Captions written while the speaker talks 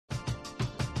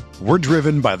We're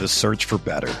driven by the search for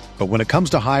better. But when it comes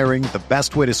to hiring, the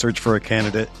best way to search for a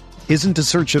candidate isn't to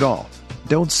search at all.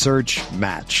 Don't search,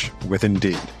 match with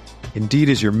Indeed. Indeed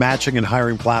is your matching and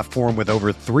hiring platform with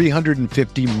over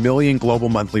 350 million global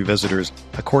monthly visitors,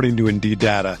 according to Indeed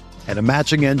data, and a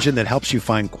matching engine that helps you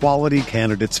find quality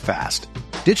candidates fast.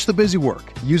 Ditch the busy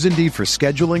work. Use Indeed for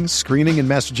scheduling, screening, and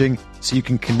messaging so you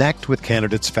can connect with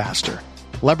candidates faster.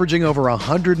 Leveraging over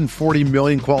 140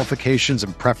 million qualifications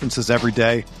and preferences every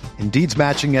day, Indeed's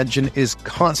matching engine is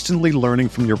constantly learning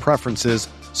from your preferences,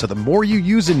 so the more you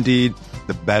use Indeed,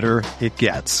 the better it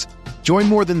gets. Join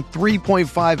more than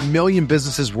 3.5 million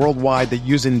businesses worldwide that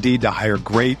use Indeed to hire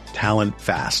great talent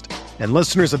fast. And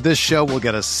listeners of this show will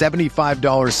get a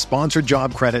 $75 sponsored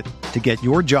job credit to get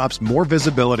your jobs more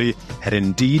visibility at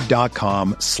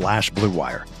Indeed.com/Blue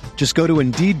Wire. Just go to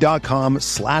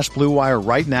Indeed.com/Blue Wire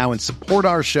right now and support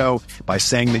our show by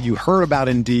saying that you heard about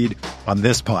Indeed on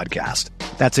this podcast.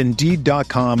 That's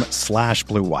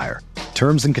Indeed.com/Blue Wire.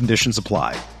 Terms and conditions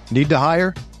apply. Need to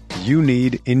hire? You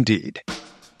need Indeed.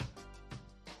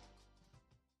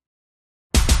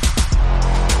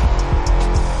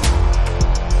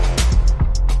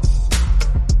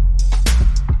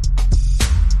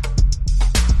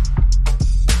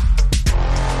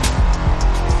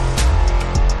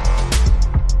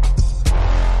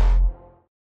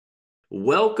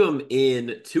 Welcome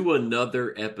in to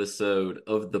another episode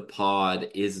of The Pod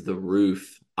is the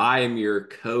Roof. I am your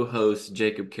co-host,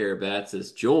 Jacob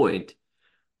Karabatsis, joined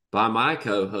by my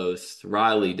co-host,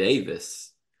 Riley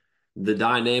Davis, the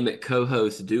dynamic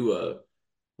co-host duo.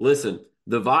 Listen,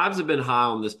 the vibes have been high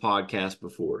on this podcast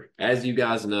before. As you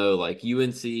guys know, like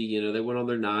UNC, they went on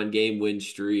their 9-game win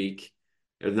streak.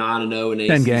 They're 9-0 in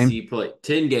ACC play.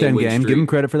 10-game win streak. Give them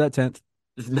credit for that 10th.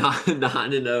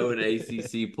 9-0 in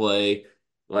ACC play.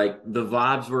 Like, the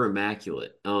vibes were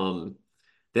immaculate. Then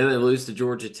they lose to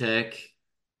Georgia Tech,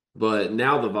 but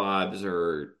now the vibes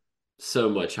are so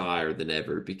much higher than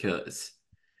ever because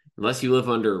unless you live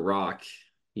under a rock,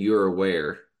 you're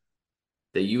aware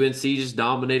that UNC just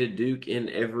dominated Duke in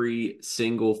every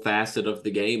single facet of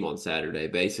the game on Saturday,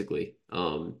 basically.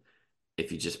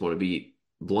 If you just want to be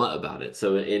blunt about it.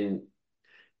 So in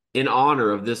honor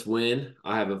of this win,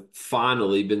 I have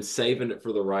finally been saving it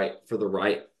for the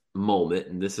right moment,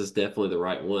 and this is definitely the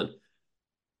right one.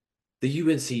 The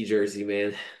UNC jersey,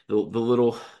 man, the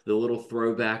little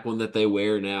throwback one that they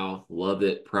wear now, love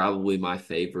it. Probably my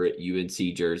favorite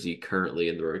UNC jersey currently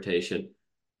in the rotation.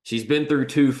 She's been through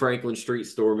 2 Franklin Street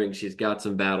storming. She's got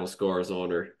some battle scars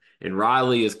on her, and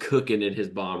Riley is cooking in his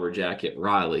bomber jacket.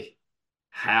 Riley,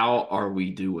 how are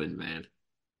we doing, man?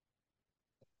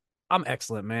 I'm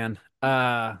excellent, man.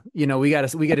 We got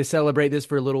to celebrate this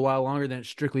for a little while longer than it's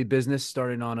strictly business.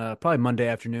 Starting on probably Monday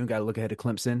afternoon. Got to look ahead to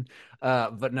Clemson.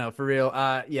 But no, for real.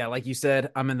 Yeah, like you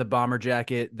said, I'm in the bomber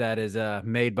jacket that is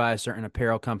made by a certain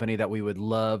apparel company that we would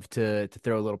love to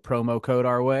throw a little promo code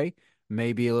our way.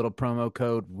 Maybe a little promo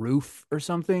code roof or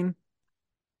something.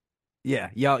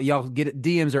 Yeah, y'all get it.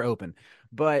 DMs are open.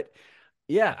 But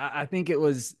yeah, I think it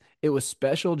was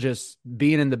special just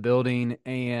being in the building.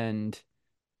 And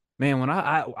man, when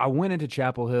I went into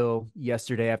Chapel Hill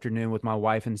yesterday afternoon with my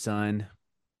wife and son,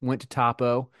 went to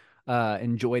Topo,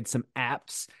 enjoyed some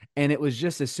apps, and it was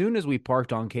just as soon as we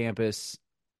parked on campus,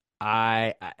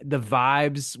 the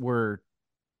vibes were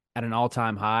at an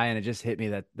all-time high, and it just hit me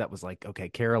that was like, okay,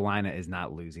 Carolina is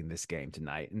not losing this game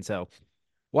tonight. And so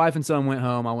wife and son went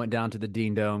home. I went down to the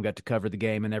Dean Dome, got to cover the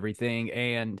game and everything.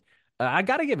 And I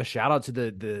got to give a shout out to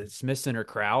the Smith Center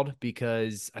crowd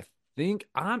because I think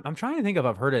I'm trying to think if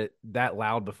I've heard it that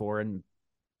loud before. And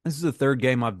this is the 3rd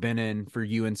game I've been in for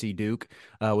UNC Duke.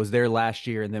 Was there last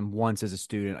year, and then once as a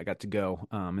student I got to go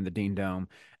in the Dean Dome.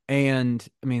 And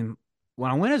I mean,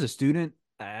 when I went as a student,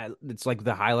 it's like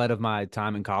the highlight of my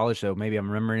time in college. So maybe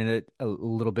I'm remembering it a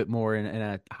little bit more in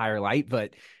a higher light.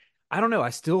 But I don't know. I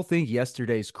still think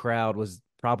yesterday's crowd was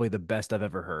probably the best I've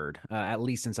ever heard, at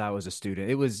least since I was a student.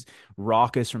 It was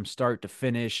raucous from start to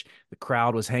finish. The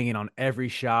crowd was hanging on every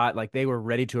shot. Like they were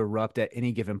ready to erupt at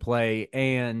any given play.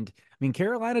 And I mean,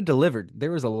 Carolina delivered.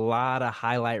 There was a lot of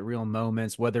highlight reel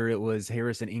moments, whether it was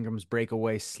Harrison Ingram's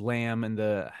breakaway slam in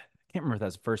I can't remember if that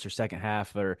was the first or second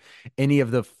half, or any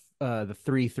of the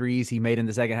 3 threes he made in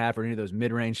the second half, or any of those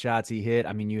mid-range shots he hit.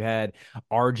 I mean, you had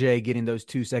RJ getting those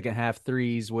 2 second half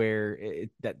threes where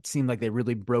that seemed like they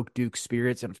really broke Duke's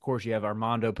spirits. And of course you have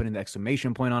Armando putting the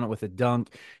exclamation point on it with a dunk.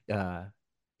 I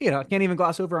can't even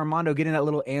gloss over Armando getting that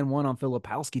little and one on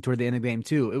Filipowski toward the end of the game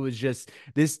too. It was just,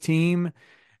 this team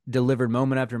delivered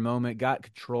moment after moment, got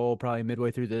control probably midway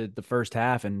through the first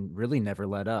half, and really never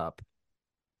let up.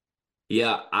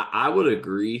 Yeah, I would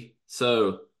agree.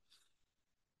 So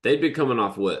they'd been coming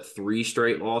off what, three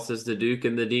straight losses to Duke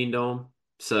in the Dean Dome.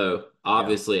 So Yeah.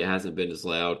 obviously it hasn't been as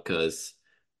loud because,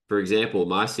 for example,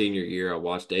 my senior year, I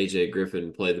watched AJ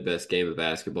Griffin play the best game of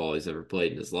basketball he's ever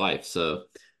played in his life. So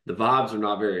the vibes are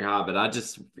not very high, but I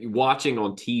just watching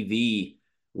on TV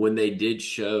when they did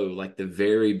show like the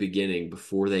very beginning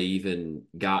before they even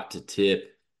got to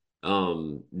tip,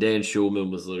 Dan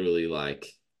Schulman was literally like,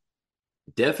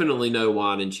 definitely no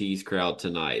wine and cheese crowd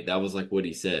tonight. That was like what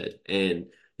he said. And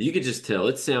you could just tell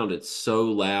it sounded so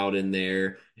loud in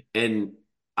there. And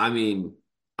I mean,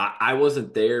 I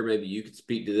wasn't there. Maybe you could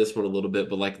speak to this one a little bit,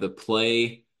 but like the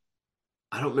play,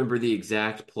 I don't remember the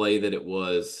exact play that it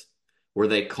was where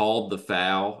they called the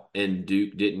foul and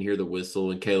Duke didn't hear the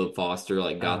whistle and Caleb Foster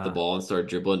like got the Uh-huh. ball and started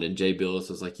dribbling and Jay Billis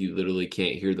was like, you literally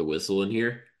can't hear the whistle in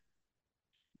here.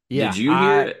 Did Yeah, you hear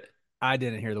I it? I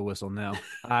didn't hear the whistle. No,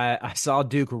 I saw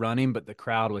Duke running, but the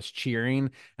crowd was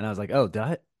cheering, and I was like, oh,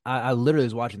 did I literally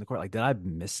was watching the court. Like, did I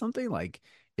miss something? Like,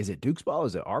 is it Duke's ball?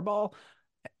 Is it our ball?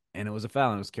 And it was a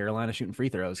foul. And it was Carolina shooting free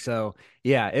throws. So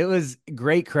yeah, it was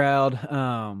great crowd.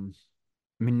 I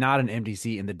mean, not an empty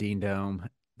seat in the Dean Dome.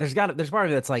 There's part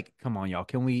of it that's like, come on, y'all.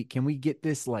 Can we get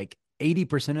this like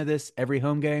 80% of this every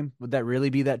home game? Would that really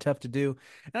be that tough to do?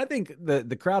 And I think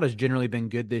the crowd has generally been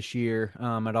good this year,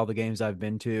 at all the games I've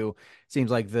been to.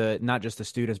 Seems like the not just the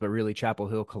students, but really Chapel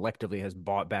Hill collectively has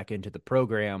bought back into the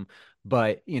program.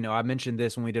 But, I mentioned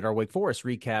this when we did our Wake Forest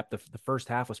recap. The first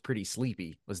half was pretty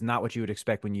sleepy, was not what you would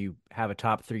expect when you have a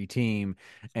top three team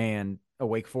and a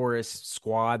Wake Forest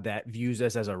squad that views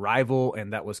us as a rival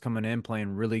and that was coming in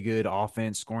playing really good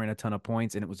offense, scoring a ton of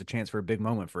points, and it was a chance for a big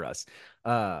moment for us.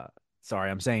 Uh,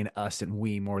 Sorry, I'm saying us and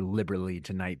we more liberally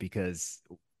tonight because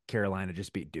Carolina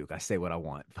just beat Duke. I say what I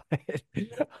want.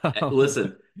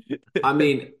 Listen, I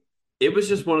mean, it was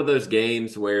just one of those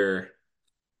games where,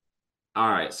 all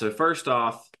right, so first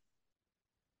off,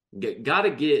 got to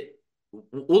get,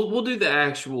 we'll do the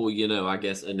actual, I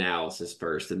guess, analysis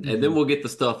first, and then Mhm. we'll get the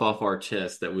stuff off our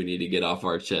chest that we need to get off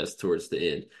our chest towards the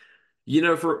end.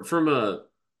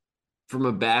 From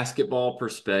a basketball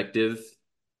perspective,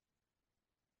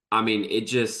 I mean, it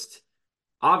just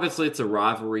obviously it's a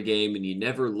rivalry game, and you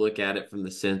never look at it from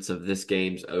the sense of this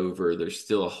game's over. There's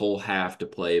still a whole half to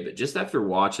play. But just after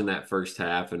watching that first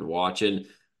half and watching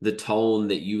the tone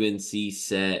that UNC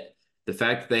set, the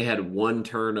fact that they had one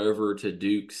turnover to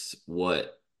Duke's,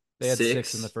 what, They had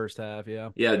six in the six? first half. Yeah.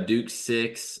 Yeah, Duke's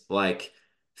six. Like,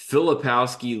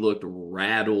 Filipowski looked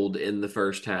rattled in the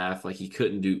first half. Like, he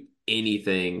couldn't do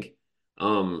anything.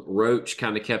 Roach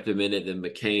kind of kept him in it, then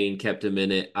McCain kept him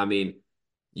in it. I mean,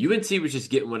 UNC was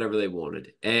just getting whatever they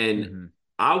wanted. And Hmm.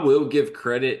 I will give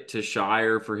credit to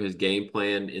Shire for his game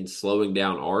plan in slowing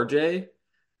down RJ.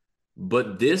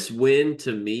 But this win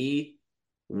to me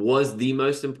was the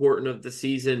most important of the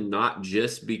season, not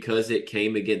just because it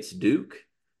came against Duke,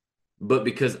 but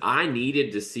because I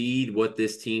needed to see what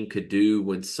this team could do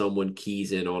when someone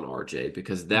keys in on RJ,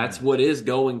 because that's Hmm. what is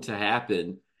going to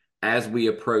happen as we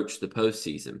approach the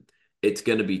postseason. It's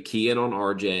going to be keying on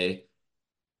RJ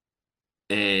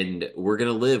and we're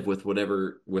gonna live with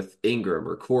whatever with Ingram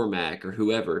or Cormac or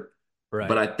whoever. But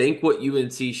Right. I think what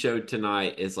UNC showed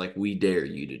tonight is like we dare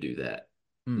you to do that.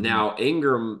 Hmm. Now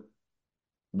Ingram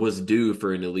was due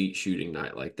for an elite shooting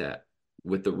night like that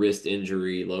with the wrist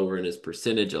injury, lowering his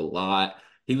percentage a lot.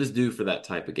 He was due for that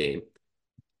type of game.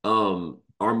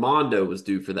 Armando was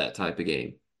due for that type of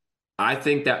game. I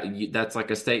think that's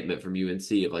like a statement from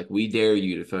UNC of like we dare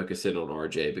you to focus in on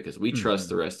RJ because we trust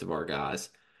the Hmm. rest of our guys.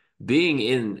 Being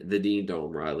in the Dean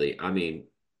Dome, Riley, I mean,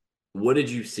 what did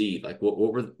you see? Like what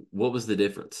was the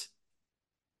difference?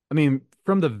 I mean,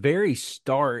 from the very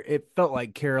start, it felt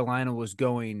like Carolina was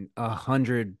going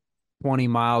 120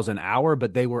 miles an hour,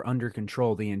 but they were under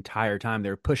control the entire time. They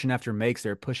were pushing after makes, they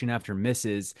were pushing after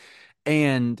misses.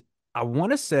 And I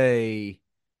want to say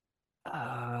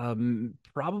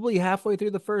probably halfway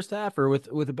through the first half, or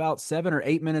with about 7 or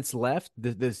 8 minutes left,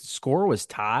 the score was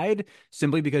tied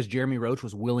simply because Jeremy Roach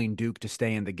was willing Duke to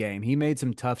stay in the game. He made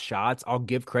some tough shots. I'll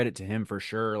give credit to him for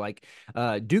sure. Like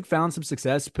Duke found some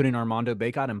success putting Armando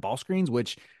Bacot in ball screens,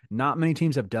 which not many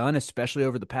teams have done, especially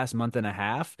over the past month and a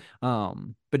half.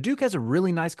 But Duke has a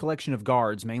really nice collection of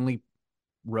guards, mainly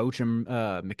Roach and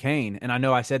McCain. And I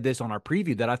know I said this on our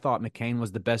preview that I thought McCain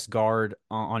was the best guard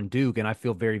on Duke, and I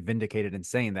feel very vindicated in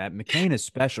saying that. McCain is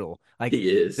special. Like He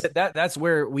is. that's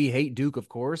where we hate Duke, of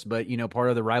course, but part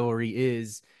of the rivalry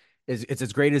is it's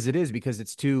as great as it is because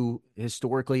it's two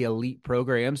historically elite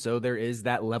programs. So there is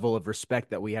that level of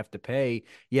respect that we have to pay.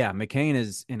 Yeah, McCain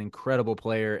is an incredible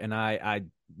player, and I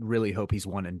really hope he's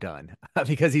one and done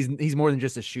because he's more than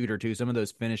just a shooter too. Some of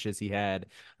those finishes he had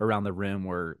around the rim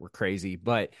were crazy.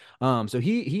 But so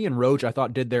he and Roach I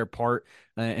thought did their part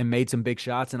and made some big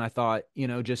shots, and I thought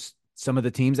just some of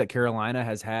the teams that Carolina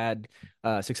has had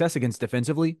success against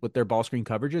defensively with their ball screen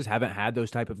coverages haven't had those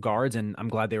type of guards, and I'm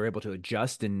glad they were able to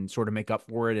adjust and sort of make up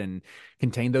for it and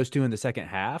contain those two in the second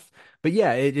half. But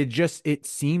yeah, it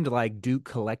seemed like Duke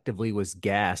collectively was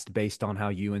gassed based on how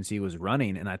UNC was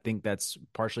running, and I think that's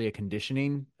partially a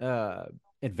conditioning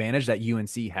advantage that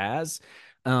UNC has.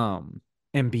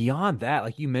 And beyond that,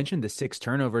 like you mentioned, the 6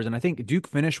 turnovers, and I think Duke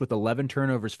finished with 11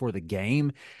 turnovers for the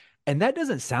game. And that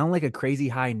doesn't sound like a crazy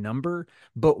high number,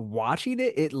 but watching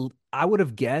it I would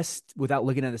have guessed without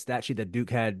looking at the stat sheet that Duke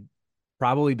had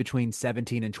probably between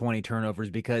 17 and 20 turnovers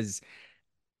because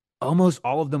almost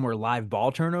all of them were live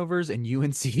ball turnovers and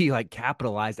UNC like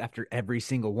capitalized after every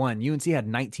single one. UNC had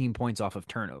 19 points off of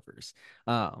turnovers.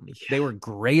 They Yeah. were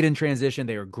great in transition.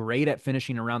 They were great at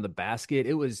finishing around the basket.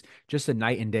 It was just a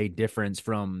night and day difference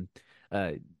from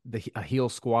uh, a heel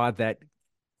squad that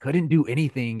couldn't do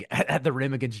anything at the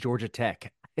rim against Georgia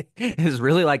Tech. It's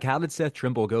really like, how did Seth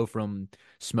Trimble go from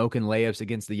smoking layups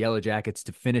against the Yellow Jackets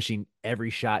to finishing every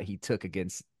shot he took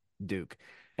against Duke?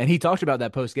 And he talked about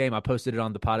that post game. I posted it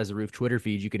on the Pod as a Roof Twitter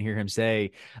feed. You can hear him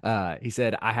say, he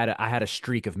said, I had a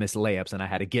streak of missed layups and I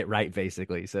had to get right,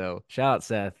 basically. So shout out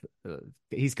Seth.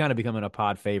 He's kind of becoming a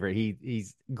pod favorite.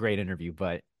 He's great interview,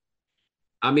 but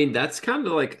I mean, that's kind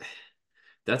of like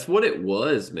that's what it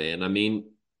was, man. I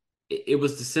mean, it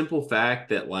was the simple fact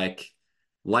that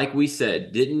like we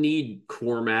said, didn't need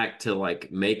Cormac to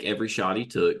like make every shot he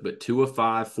took, but 2 of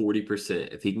 5,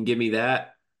 40%. If he can give me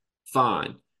that,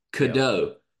 fine. yep.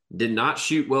 Cadeau did not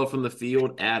shoot well from the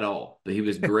field at all, but he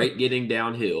was great getting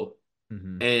downhill.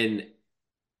 hmm And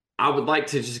I would like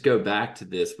to just go back to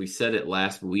this. We said it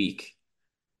last week.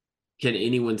 Can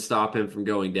anyone stop him from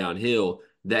going downhill?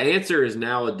 The answer is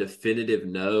now a definitive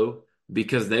no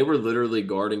because they were literally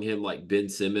guarding him like Ben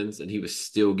Simmons and he was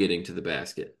still getting to the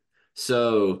basket.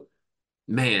 So,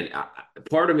 man,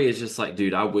 part of me is just like,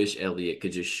 dude, I wish Elliott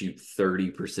could just shoot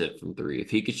 30% from three.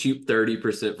 If he could shoot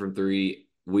 30% from three,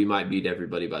 we might beat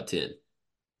everybody by 10.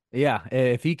 Yeah,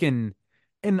 if he can,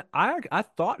 and I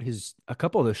thought his a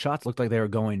couple of the shots looked like they were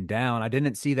going down. I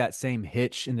didn't see that same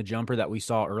hitch in the jumper that we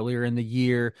saw earlier in the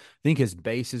year. I think his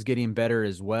base is getting better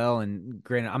as well. And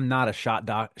granted, I'm not a shot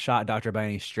doctor by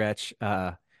any stretch.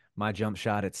 My jump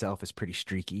shot itself is pretty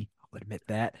streaky. I'll admit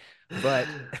that. But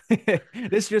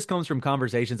this just comes from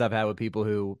conversations I've had with people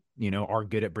who, are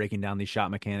good at breaking down these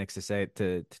shot mechanics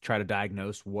to try to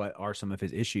diagnose what are some of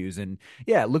his issues. And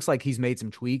yeah, it looks like he's made some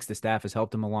tweaks. The staff has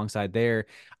helped him alongside there.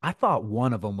 I thought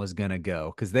one of them was gonna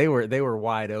go because they were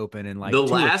wide open and The like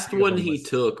two or last three of one them he was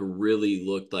took really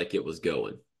looked like it was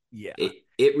going. yeah.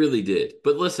 It really did.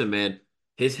 But listen, man,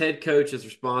 his head coach is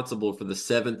responsible for the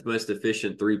seventh most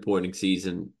efficient three point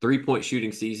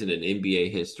shooting season in NBA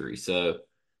history. So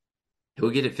he'll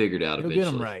get it figured out He'll get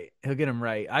him eventually. right. He'll get him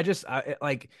right.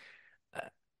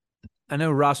 I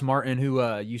know Ross Martin, who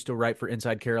used to write for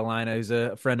Inside Carolina, who's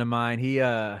a friend of mine. He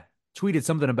tweeted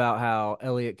something about how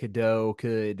Elliot Cadeau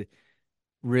could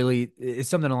really it's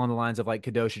something along the lines of like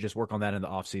Cadeau should just work on that in the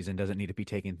offseason, doesn't need to be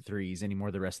taking threes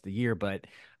anymore the rest of the year. But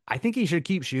I think he should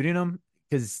keep shooting them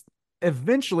because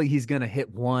eventually he's going to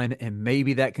hit one and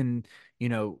maybe that can,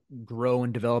 grow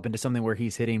and develop into something where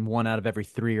he's hitting one out of every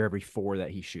three or every four that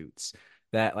he shoots.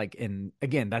 That like, and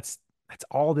again, that's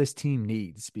all this team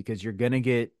needs because you're going to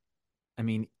get, I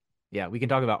mean, yeah, we can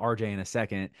talk about RJ in a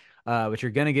second, but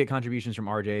you're going to get contributions from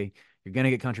RJ. You're going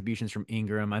to get contributions from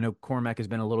Ingram. I know Cormac has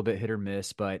been a little bit hit or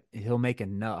miss, but he'll make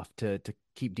enough to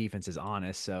keep defenses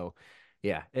honest. So,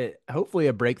 yeah, hopefully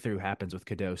a breakthrough happens with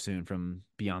Cadeau soon from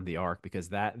beyond the arc because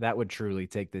that would truly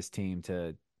take this team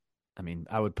to. I mean,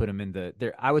 I would put them in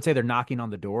I would say they're knocking on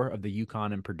the door of the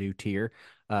UConn and Purdue tier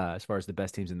as far as the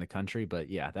best teams in the country. But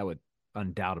yeah, that would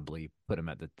undoubtedly put them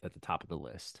at the top of the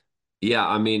list. Yeah,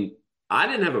 I mean, I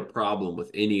didn't have a problem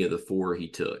with any of the four he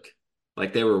took.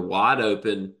 Like they were wide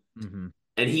open. hmm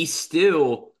And he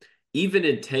still, even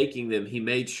in taking them, he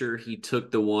made sure he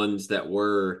took the ones that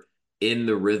were in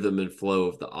the rhythm and flow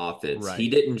of the offense. He Right.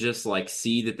 didn't just like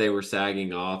see that they were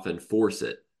sagging off and force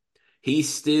it. He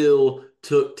still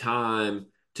took time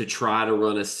to try to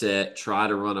run a set, try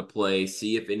to run a play,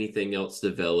 see if anything else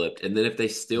developed. And then if they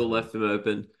still hmm left him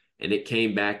open and it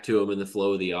came back to him in the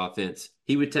flow of the offense,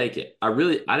 he would take it. I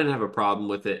didn't have a problem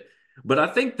with it. But I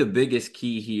think the biggest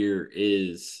key here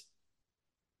is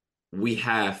we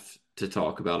have to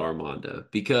talk about Armando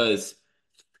because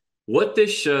what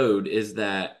this showed is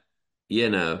that,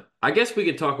 I guess we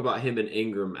could talk about him and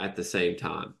Ingram at the same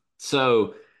time.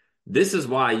 So this is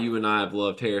why you and I have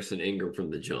loved Harrison Ingram from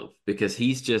the jump because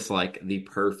he's just like the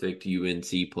perfect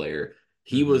UNC player.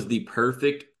 He Hmm. was the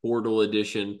perfect portal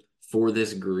addition for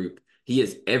this group. He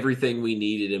is everything we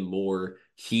needed and more.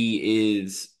 He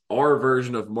is our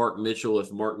version of Mark Mitchell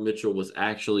if Mark Mitchell was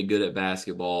actually good at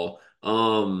basketball.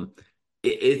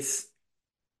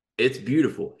 It's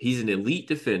beautiful. He's an elite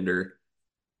defender.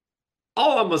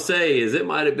 All I'm gonna say is it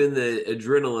might have been the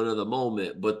adrenaline of the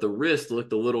moment, but the wrist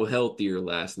looked a little healthier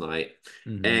last night.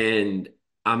 Hmm. And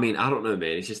I mean, I don't know,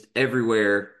 man. It's just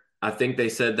everywhere. I think they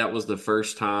said that was the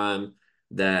first time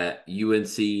that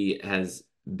UNC has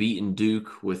beaten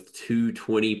Duke with two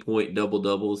 20-point double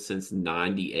doubles since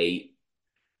 '98.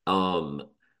 Um,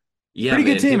 yeah, Pretty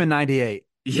good man. team Him, in '98.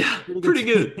 yeah, Pretty good pretty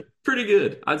team. good. Pretty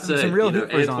good. I'd Some say, real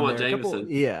hoopers on Antoine there. A couple, Jameson,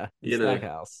 yeah, in you know.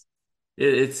 Stackhouse.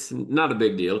 It's not a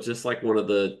big deal. Just like one of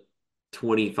the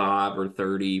 25 or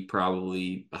 30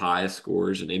 probably highest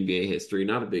scores in NBA history.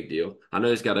 Not a big deal. I know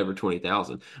he's got over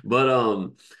 20,000. But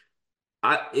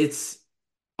I it's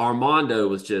Armando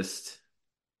was just,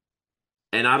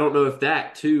 and I don't know if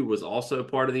that too was also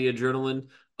part of the adrenaline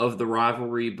of the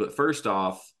rivalry, but first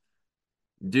off,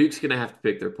 Duke's going to have to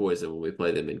pick their poison when we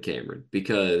play them in Cameron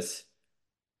because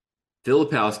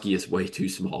Filipowski is way too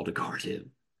small to guard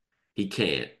him. He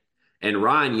can't. And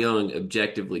Ryan Young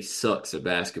objectively sucks at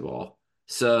basketball.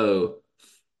 So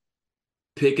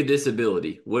pick a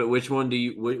disability. Which one do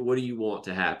you what do you want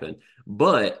to happen?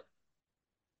 But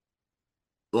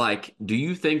like, do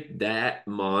you think that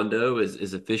Mondo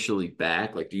is officially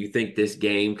back? Like, do you think this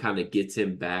game kind of gets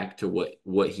him back to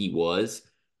what he was?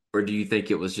 Or do you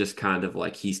think it was just kind of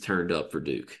like he's turned up for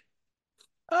Duke?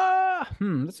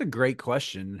 That's a great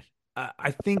question.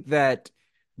 I think that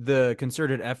the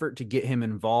concerted effort to get him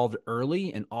involved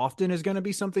early and often is going to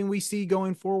be something we see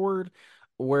going forward.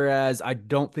 Whereas I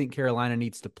don't think Carolina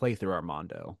needs to play through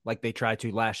Armando like they tried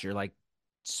to last year. Like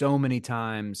so many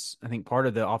times, I think part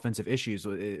of the offensive issues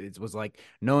it was like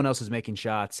no one else is making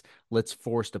shots. Let's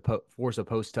force a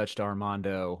post touch to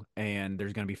Armando, and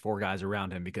there's going to be four guys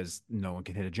around him because no one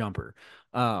can hit a jumper.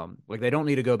 Like they don't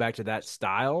need to go back to that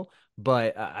style,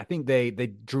 but I think they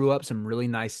drew up some really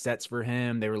nice sets for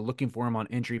him. They were looking for him on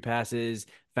entry passes,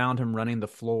 found him running the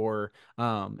floor,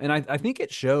 and I think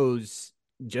it shows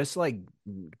just like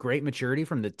great maturity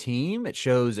from the team. It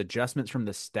shows adjustments from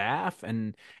the staff,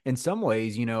 and in some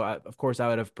ways, of course, I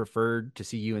would have preferred to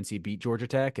see UNC beat Georgia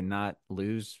Tech and not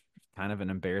lose kind of an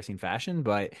embarrassing fashion.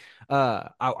 But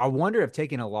I wonder if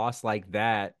taking a loss like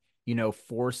that,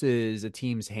 forces a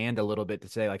team's hand a little bit to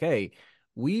say like, hey,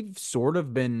 we've sort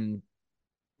of been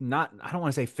not, I don't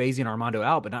want to say phasing Armando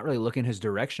out, but not really looking his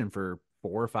direction for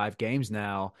 4 or 5 games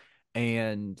now.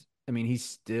 And I mean, he's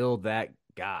still that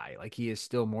guy. Like he is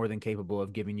still more than capable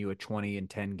of giving you a 20 and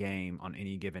 10 game on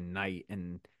any given night.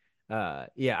 And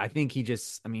yeah, I think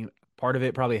I mean, part of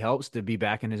it probably helps to be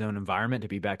back in his own environment, to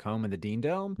be back home in the Dean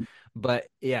Dome. But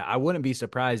yeah, I wouldn't be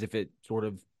surprised if it sort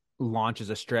of launches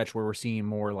a stretch where we're seeing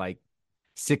more like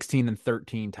 16 and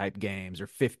 13 type games or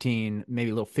 15,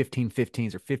 maybe little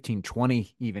 15-15s or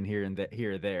 15-20 even here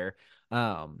or there.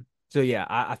 So yeah,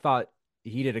 I thought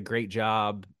he did a great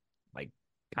job, like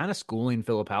kind of schooling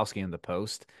Filipowski in the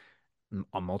post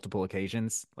on multiple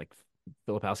occasions. Like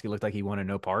Filipowski looked like he wanted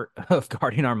no part of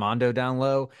guarding Armando down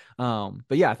low.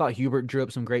 But yeah, I thought Hubert drew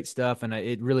up some great stuff, and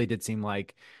it really did seem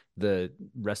like the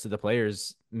rest of the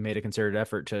players made a concerted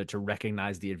effort to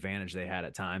recognize the advantage they had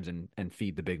at times and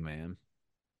feed the big man.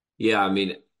 Yeah, I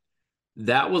mean,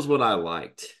 that was what I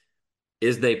liked.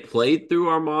 Is they played through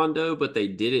Armando, but they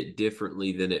did it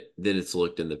differently than it's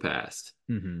looked in the past.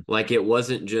 Hmm. Like it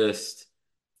wasn't just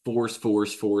force,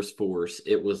 force, force, force.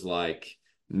 It was like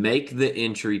make the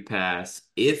entry pass.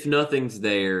 If nothing's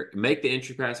there, make the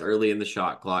entry pass early in the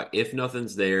shot clock. If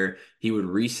nothing's there, he would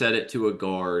reset it to a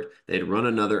guard. They'd run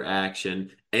another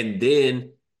action. And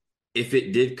then if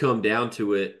it did come down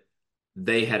to it,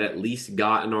 they had at least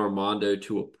gotten Armando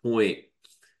to a point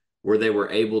where they were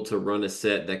able to run a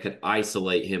set that could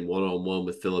isolate him one on one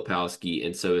with Filipowski.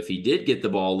 And so if he did get the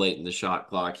ball late in the shot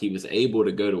clock, he was able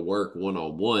to go to work one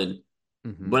on one.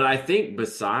 Hmm. But I think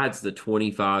besides the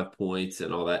 25 points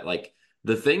and all that, like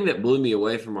the thing that blew me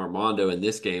away from Armando in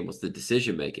this game was the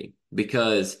decision making.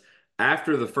 Because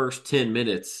after the first 10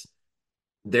 minutes,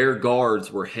 their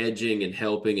guards were hedging and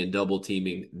helping and double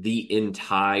teaming the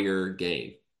entire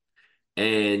game.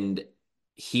 And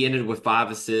he ended with 5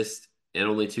 assists and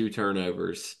only 2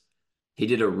 turnovers. He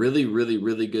did a really, really,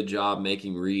 really good job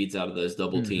making reads out of those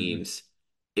double Hmm. teams.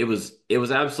 it was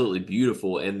absolutely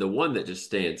beautiful. And the one that just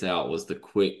stands out was the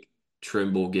quick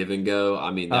Trimble give and go.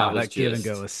 I mean, that Oh, was that give and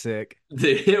go just is sick.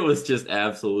 it was just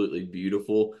absolutely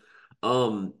beautiful.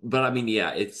 But I mean,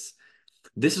 yeah,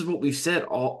 this is what we've said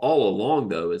all along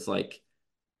though. It's like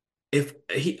if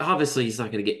he obviously he's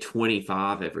not going to get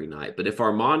 25 every night, but if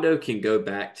Armando can go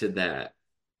back to that,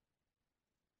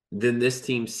 then this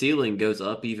team's ceiling goes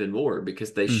up even more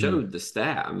because they Hmm. showed the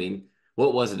stat. I mean,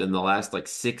 what was it in the last like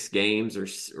 6 games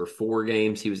or 4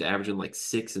 games? He was averaging like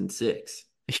 6 and 6.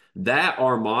 That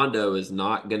Armando is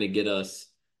not going to get us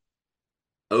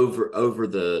over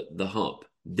the hump.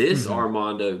 This Hmm.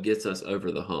 Armando gets us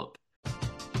over the hump.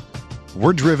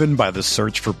 We're driven by the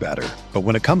search for better. But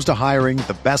when it comes to hiring,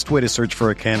 the best way to search for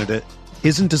a candidate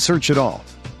isn't to search at all.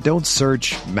 Don't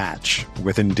search, match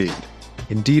with Indeed.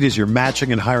 Indeed is your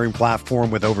matching and hiring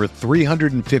platform with over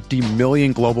 350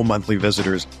 million global monthly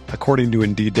visitors, according to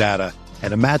Indeed data,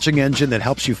 and a matching engine that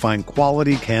helps you find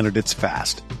quality candidates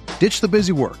fast. Ditch the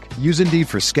busy work. Use Indeed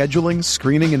for scheduling,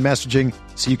 screening, and messaging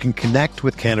so you can connect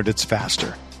with candidates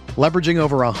faster. Leveraging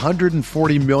over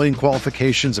 140 million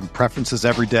qualifications and preferences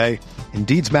every day,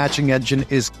 Indeed's matching engine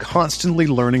is constantly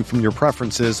learning from your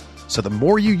preferences, so the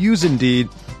more you use Indeed,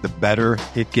 the better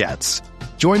it gets.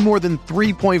 Join more than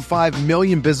 3.5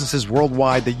 million businesses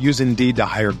worldwide that use Indeed to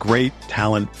hire great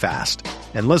talent fast.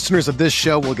 And listeners of this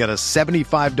show will get a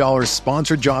 $75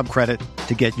 sponsored job credit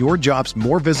to get your jobs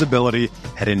more visibility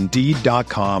at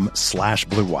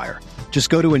Indeed.com/Blue Wire. Just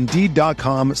go to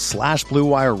Indeed.com/Blue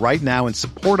Wire right now and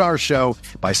support our show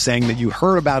by saying that you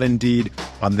heard about Indeed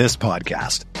on this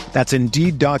podcast. That's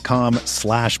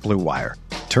Indeed.com/Blue Wire.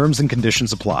 Terms and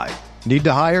conditions apply. Need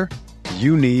to hire?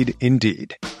 You need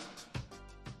Indeed.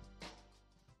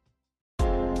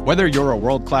 Whether you're a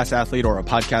world-class athlete or a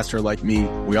podcaster like me,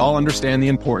 we all understand the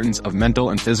importance of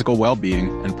mental and physical well-being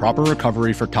and proper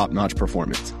recovery for top-notch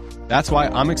performance. That's why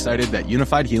I'm excited that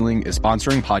Unified Healing is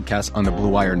sponsoring podcasts on the Blue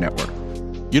Wire Network.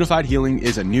 Unified Healing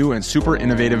is a new and super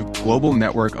innovative global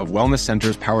network of wellness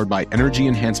centers powered by Energy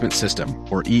Enhancement System,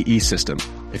 or EE System.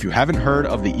 If you haven't heard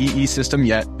of the EE System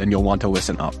yet, then you'll want to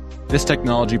listen up. This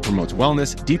technology promotes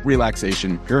wellness, deep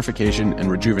relaxation, purification, and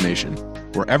rejuvenation.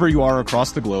 Wherever you are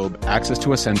across the globe, access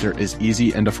to a center is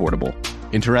easy and affordable.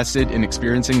 Interested in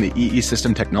experiencing the EE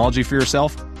System technology for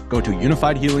yourself? Go to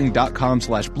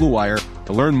unifiedhealing.com/bluewire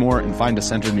to learn more and find a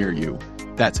center near you.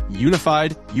 That's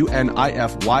unified,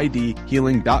 UNIFYD,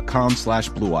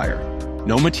 healing.com/bluewire.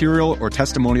 No material or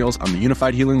testimonials on the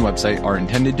Unified Healing website are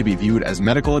intended to be viewed as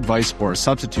medical advice or a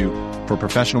substitute for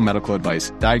professional medical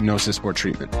advice, diagnosis, or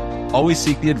treatment. Always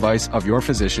seek the advice of your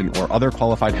physician or other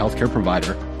qualified healthcare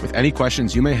provider with any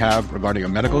questions you may have regarding a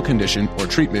medical condition or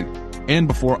treatment and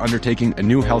before undertaking a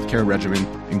new healthcare regimen,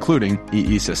 including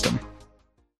EE System.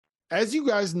 As you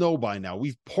guys know by now,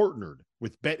 we've partnered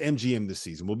with BetMGM this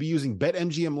season. We'll be using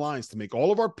BetMGM lines to make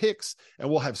all of our picks, and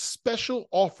we'll have special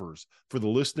offers for the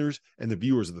listeners and the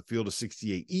viewers of the Field of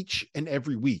 68 each and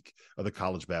every week of the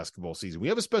college basketball season. We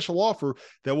have a special offer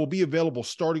that will be available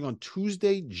starting on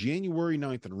Tuesday, January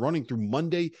 9th and running through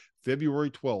Monday,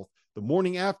 February 12th, the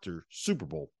morning after Super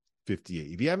Bowl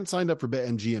 58. If you haven't signed up for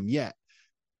BetMGM yet,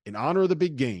 in honor of the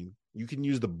big game, you can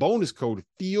use the bonus code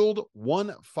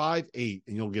FIELD158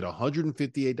 and you'll get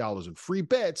 $158 in free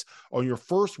bets on your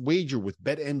first wager with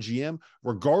BetMGM,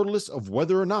 regardless of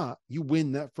whether or not you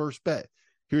win that first bet.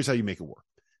 Here's how you make it work.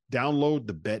 Download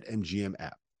the BetMGM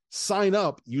app. Sign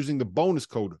up using the bonus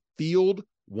code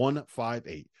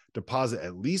FIELD158. Deposit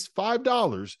at least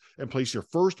 $5 and place your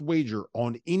first wager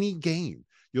on any game.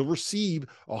 You'll receive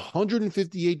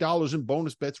 $158 in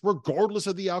bonus bets regardless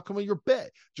of the outcome of your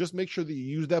bet. Just make sure that you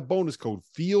use that bonus code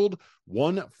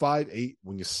FIELD158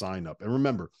 when you sign up. And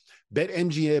remember,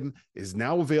 BetMGM is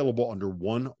now available under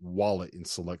one wallet in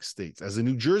select states. As a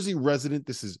New Jersey resident,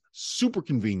 this is super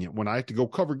convenient when I have to go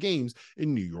cover games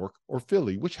in New York or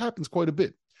Philly, which happens quite a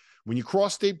bit. When you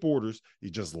cross state borders,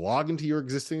 you just log into your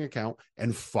existing account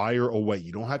and fire away.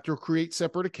 You don't have to create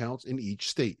separate accounts in each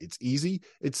state. It's easy,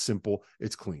 it's simple,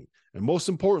 it's clean. And most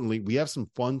importantly, we have some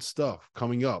fun stuff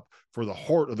coming up for the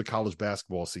heart of the college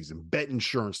basketball season. Bet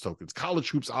insurance tokens,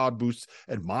 college hoops odd boosts,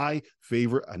 and my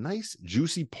favorite, a nice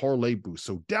juicy parlay boost.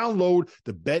 So download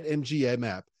the BetMGM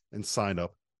app and sign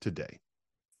up today.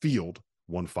 Field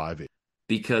 158.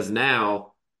 Because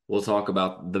now we'll talk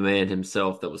about the man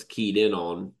himself that was keyed in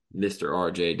on Mr.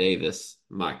 RJ Davis,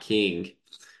 my king.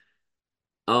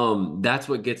 That's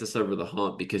what gets us over the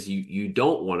hump because you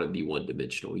don't want to be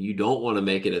one-dimensional. You don't want to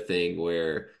make it a thing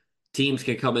where teams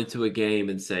can come into a game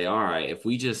and say, all right, if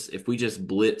we just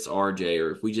blitz RJ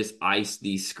or if we just ice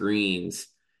these screens,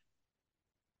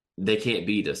 they can't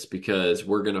beat us because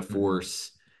we're going to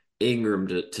force Ingram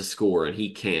to score, and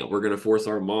he can't. We're going to force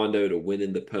Armando to win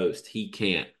in the post. He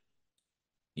can't.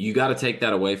 You got to take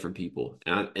that away from people.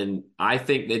 And I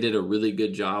think they did a really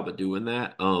good job of doing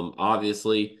that.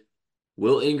 Obviously,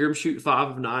 will Ingram shoot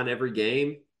 5 of 9 every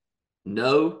game?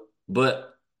 No,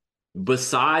 but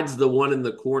besides the one in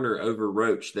the corner over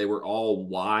Roach, they were all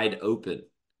wide open.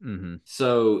 Mm-hmm.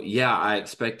 So, yeah, I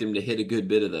expect him to hit a good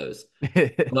bit of those.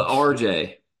 But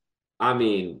RJ, I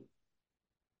mean,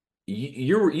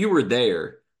 you were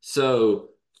there. So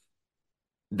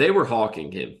they were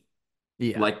hawking him.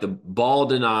 Yeah. Like the ball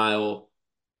denial,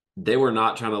 they were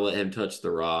not trying to let him touch the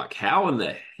rock. How in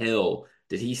the hell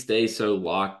did he stay so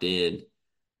locked in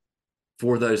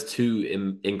for those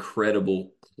two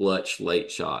incredible clutch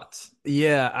late shots?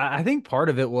 Yeah, I think part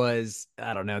of it was,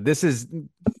 I don't know. This is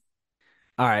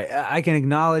all right. I can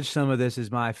acknowledge some of this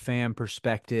is my fan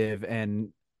perspective, and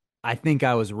I think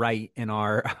I was right in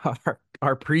our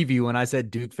our preview when I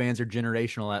said Duke fans are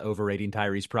generational at overrating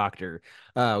Tyrese Proctor.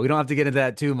 We don't have to get into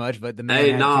that too much, but the man Hey,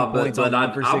 had two nah, but points on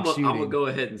one for I'm six gonna shooting. go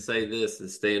ahead and say this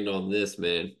and stand on this,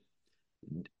 man.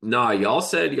 Nah, y'all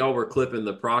said y'all were clipping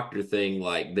the Proctor thing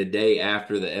like the day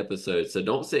after the episode. So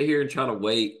don't sit here and try to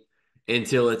wait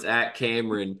until it's at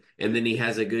Cameron and then he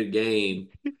has a good game.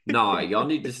 Nah, you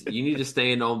need to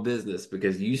stand on business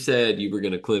because you said you were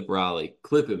gonna clip Riley.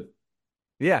 Clip him.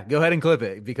 Yeah, go ahead and clip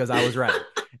it because I was right.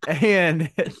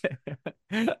 And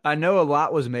I know a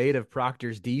lot was made of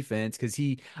Proctor's defense because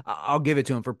I'll give it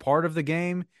to him for part of the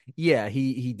game. Yeah,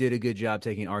 he did a good job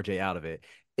taking RJ out of it.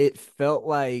 It felt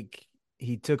like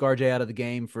he took RJ out of the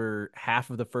game for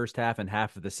half of the first half and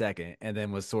half of the second, and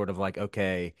then was sort of like,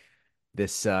 okay,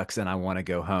 this sucks and I want to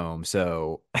go home.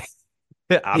 So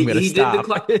I'm gonna He did stop.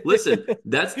 decline. Listen,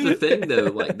 that's the thing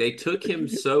though. Like they took him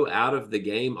so out of the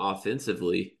game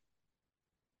offensively.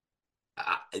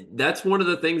 That's one of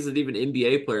the things that even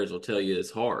NBA players will tell you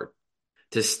is hard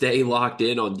to stay locked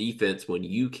in on defense when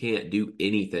you can't do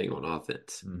anything on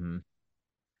offense. hmm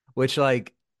Which,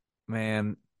 like,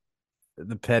 man,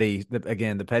 the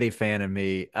petty fan in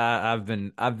me. I've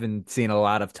been seeing a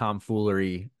lot of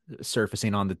tomfoolery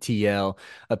surfacing on the TL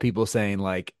of people saying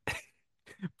like,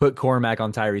 put Cormac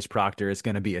on Tyrese Proctor. It's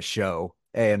going to be a show,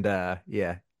 and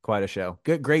yeah, quite a show.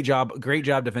 Great job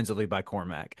defensively by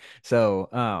Cormac. So,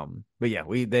 but yeah,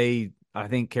 I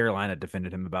think Carolina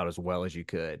defended him about as well as you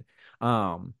could.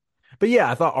 Um, but yeah,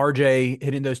 I thought RJ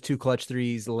hitting those two clutch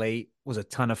threes late was a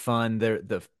ton of fun.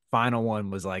 The final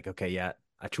one was like, okay, yeah,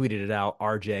 I tweeted it out.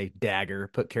 RJ dagger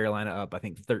put Carolina up, I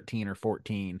think 13 or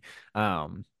 14.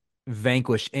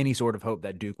 Vanquish any sort of hope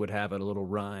that Duke would have at a little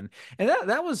run. And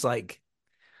that was like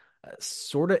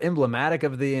sort of emblematic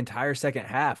of the entire second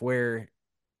half, where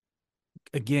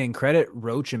again, credit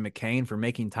Roach and McCain for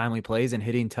making timely plays and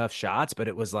hitting tough shots, but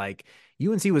it was like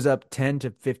UNC was up 10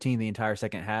 to 15 the entire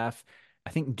second half. I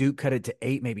think Duke cut it to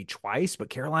 8 maybe twice, but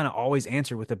Carolina always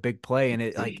answered with a big play, and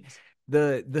it like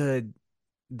the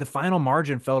the final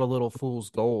margin felt a little fool's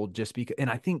gold just because. And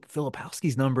I think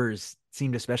Filipowski's numbers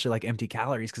seemed especially like empty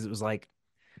calories because it was like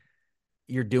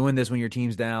you're doing this when your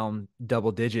team's down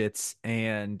double digits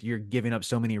and you're giving up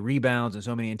so many rebounds and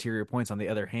so many interior points on the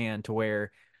other hand, to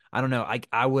where I don't know,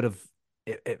 I would have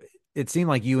it seemed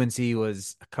like UNC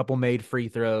was a couple made free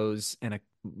throws and a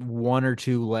one or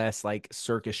two less like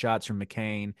circus shots from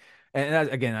McCain. And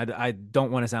that, again, I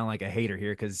don't want to sound like a hater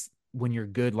here because when you're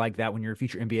good like that, when you're a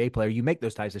future NBA player, you make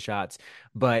those types of shots.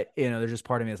 But there's just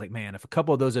part of me that's like, man, if a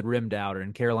couple of those had rimmed out, or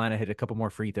in Carolina hit a couple more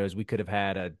free throws, we could have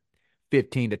had a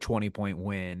 15 to 20 point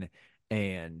win,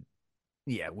 and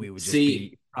yeah, we would just See,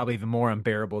 be probably even more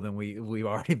unbearable than we've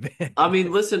already been. I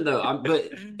mean, listen though, but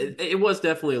it was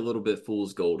definitely a little bit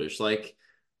fool's goldish. Like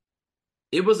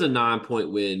it was a 9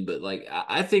 point win, but like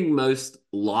I think most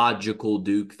logical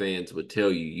Duke fans would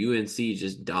tell you UNC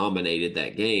just dominated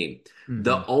that game. Mm-hmm.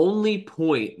 The only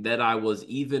point that I was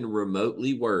even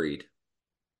remotely worried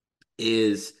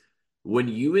is when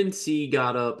UNC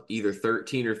got up either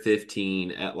 13 or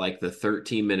 15 at like the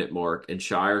 13-minute mark and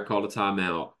Shire called a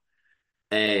timeout.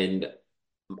 And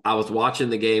I was watching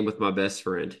the game with my best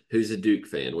friend, who's a Duke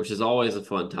fan, which is always a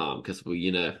fun time because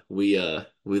we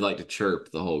like to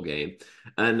chirp the whole game.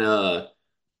 And I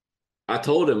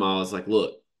told him, I was like,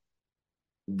 look,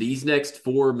 these next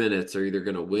 4 minutes are either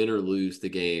going to win or lose the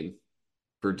game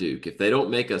for Duke. If they don't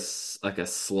make a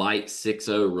slight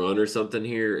 6-0 run or something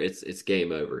here, it's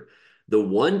game over. The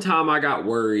one time I got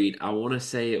worried, I want to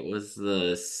say it was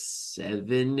the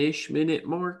 7-ish minute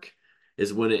mark,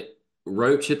 is when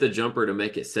Roach hit the jumper to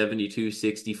make it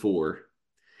 72-64.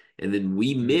 And then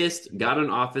we missed, got an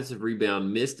offensive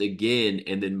rebound, missed again,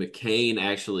 and then McCain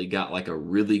actually got like a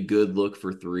really good look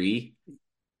for three.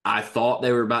 I thought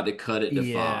they were about to cut it to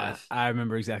Yeah, 5. I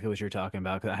remember exactly what you're talking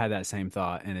about because I had that same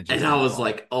thought and it And just I didn't was fall.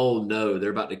 like, oh no,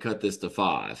 they're about to cut this to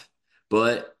 5.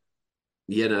 But,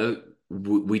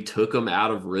 we took them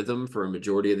out of rhythm for a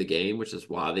majority of the game, which is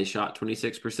why they shot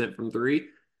 26% from three.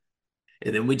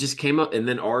 And then we just came up, and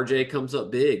then RJ comes up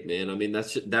big, man. I mean,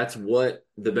 that's what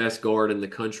the best guard in the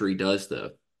country does,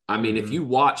 though. I mean, if Hmm. you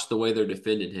watch the way they're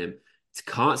defending him, it's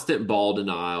constant ball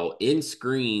denial in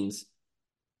screens.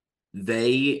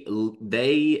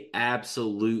 They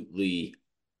absolutely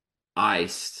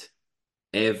iced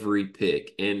every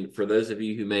pick. And for those of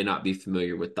you who may not be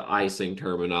familiar with the icing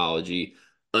terminology,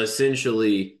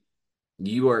 essentially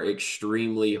you are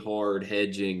extremely hard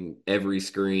hedging every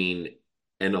screen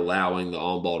and allowing the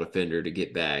on-ball defender to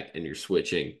get back and you're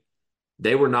switching.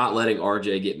 They were not letting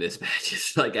RJ get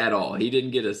mismatches like at all. He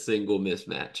didn't get a single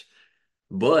mismatch.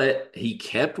 But he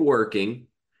kept working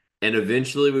and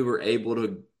eventually we were able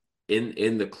to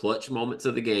in the clutch moments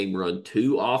of the game run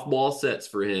 2 off-ball sets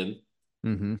for him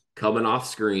Hmm. coming off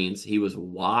screens. He was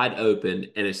wide open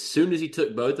and as soon as he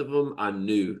took both of them, I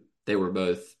knew they were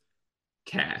both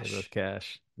They're both cash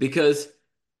cash. because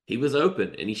he was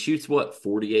open and he shoots what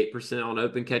 48% on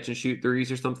open catch and shoot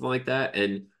threes or something like that.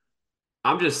 And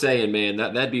I'm just saying, man,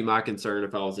 that'd be my concern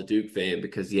if I was a Duke fan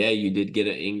because yeah, you did get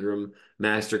an Ingram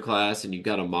masterclass and you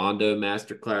got a Mondo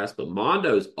masterclass, but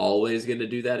Mondo's always going to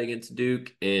do that against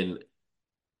Duke and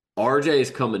RJ is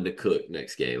coming to cook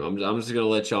next game. I'm just going to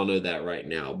let y'all know that right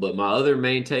now. But my other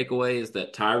main takeaway is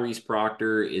that Tyrese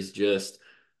Proctor is just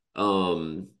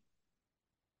um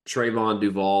Trayvon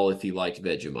Duval if he liked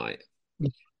Vegemite.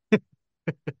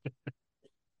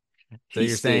 So He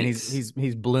you're saying stinks.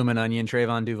 he's blooming onion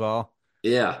Trayvon Duval?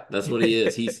 Yeah, that's what he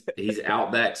is. He's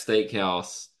Outback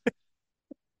Steakhouse.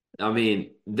 I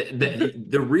mean,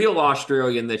 the real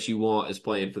Australian that you want is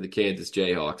playing for the Kansas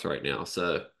Jayhawks right now.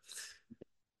 So,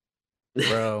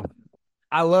 Bro,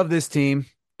 I love this team.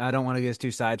 I don't want to get us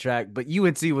too sidetracked, but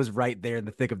UNC was right there in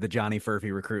the thick of the Johnny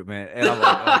Furphy recruitment. And I'm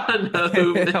like, oh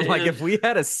no, my. I'm like, man. if we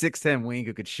had a 6'10" wing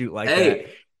who could shoot like that.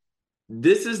 Hey,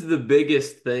 this is the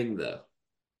biggest thing though.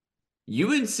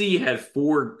 UNC had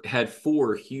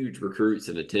four huge recruits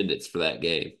in attendance for that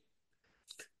game.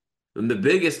 And the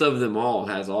biggest of them all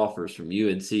has offers from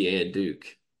UNC and Duke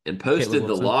and Caleb posted the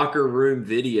Wilson. locker room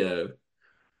video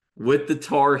with the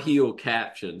Tar Heel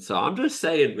caption. So I'm just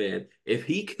saying, man, if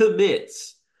he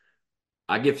commits,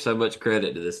 I give so much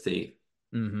credit to this team.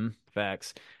 Mm-hmm.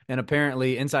 Facts. And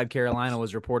apparently, Inside Carolina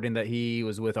was reporting that he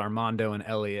was with Armando and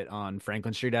Elliott on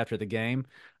Franklin Street after the game.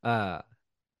 Uh,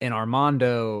 and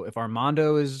Armando, if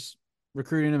Armando is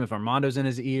recruiting him, if Armando's in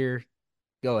his ear,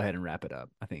 go ahead and wrap it up.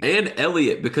 I think And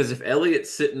Elliott, because if Elliott's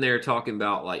sitting there talking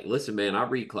about like, listen, man, I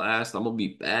reclassed, I'm gonna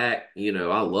be back.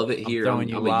 I love it I'm here. throwing I'm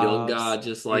you I'm a young guy lobs.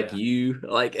 just like Yeah. you.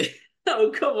 Like, oh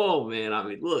come on, man. I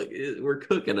mean, look, we're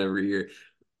cooking over here.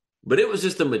 But it was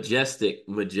just a majestic,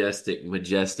 majestic,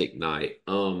 majestic night.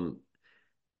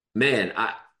 Man,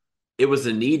 it was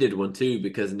a needed one too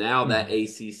because now that Mhm.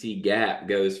 ACC gap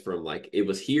goes from like it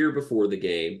was here before the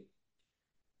game.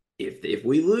 If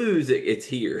we lose, it's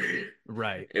here.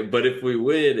 Right. But if we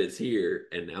win, it's here,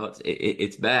 and now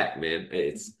it's back, man.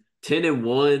 It's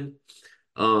 10-1.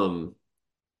 Um,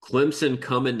 Clemson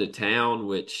coming to town,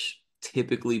 which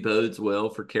typically bodes well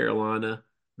for Carolina.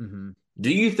 Hmm.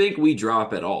 Do you think we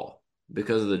drop at all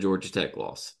because of the Georgia Tech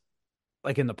loss?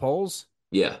 Like in the polls,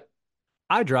 Yeah.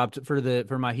 I dropped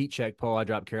for my heat check poll. I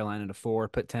dropped Carolina to 4,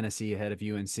 put Tennessee ahead of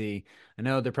UNC. I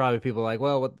know there are probably people like,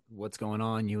 well, what's going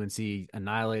on? UNC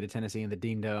annihilated Tennessee in the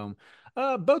Dean Dome.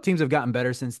 Both teams have gotten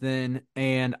better since then,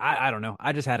 and I don't know.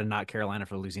 I just had to knock Carolina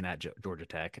for losing at Georgia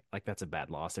Tech. Like that's a bad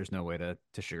loss. There's no way to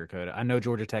sugarcoat it. I know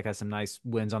Georgia Tech has some nice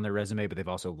wins on their resume, but they've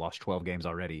also lost 12 games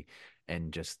already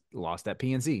and just lost at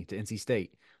PNC to NC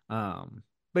State.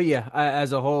 But yeah,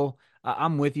 as a whole.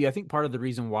 I'm with you. I think part of the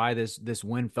reason why this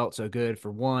win felt so good, for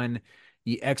one,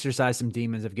 you exercise some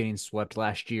demons of getting swept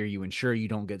last year. You ensure you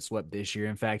don't get swept this year.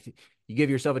 In fact, you give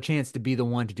yourself a chance to be the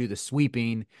one to do the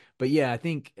sweeping. But yeah, I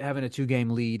think having a 2-game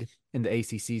lead in the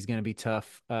ACC is going to be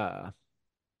tough for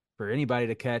anybody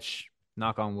to catch.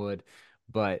 Knock on wood.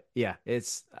 But yeah,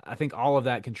 I think all of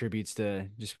that contributes to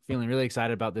just feeling really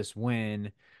excited about this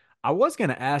win. I was going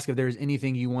to ask if there's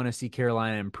anything you want to see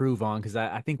Carolina improve on because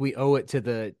I think we owe it to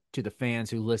the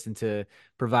fans who listen to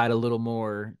provide a little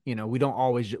more. We don't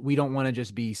want to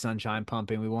just be sunshine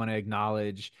pumping. We want to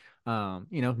acknowledge,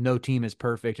 no team is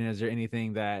perfect. And is there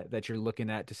anything that you're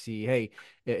looking at to see, hey,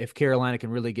 if Carolina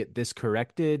can really get this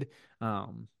corrected,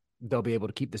 they'll be able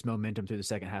to keep this momentum through the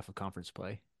second half of conference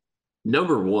play.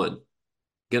 Number one,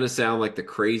 gonna sound like the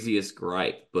craziest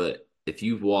gripe, but if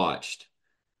you've watched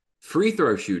free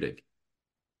throw shooting,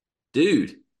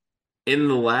 Dude, in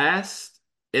the last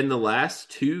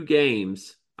two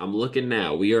games, I'm looking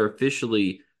now, we are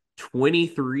officially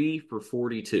 23 for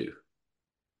 42.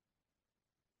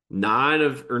 Nine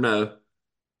of or no,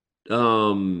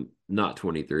 not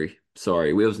 23.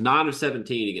 Sorry. We was 9 of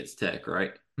 17 against Tech,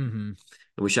 right? Mm-hmm. And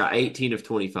we shot 18 of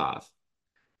 25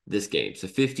 this game. So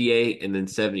 58 and then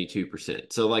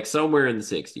 72%. So like somewhere in the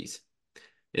 60s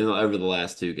over the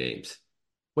last two games.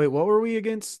 Wait, what were we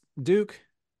against Duke?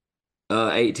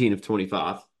 18 of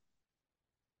 25.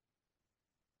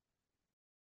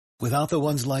 Without the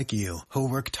ones like you, who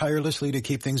work tirelessly to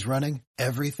keep things running,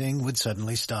 everything would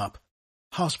suddenly stop.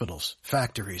 Hospitals,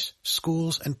 factories,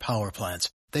 schools, and power plants,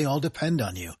 they all depend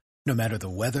on you. No matter the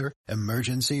weather,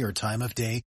 emergency, or time of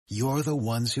day, you're the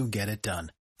ones who get it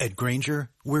done. At Grainger,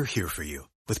 we're here for you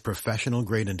with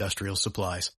professional-grade industrial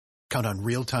supplies. Count on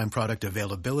real-time product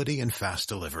availability and fast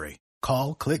delivery.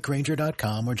 Call, click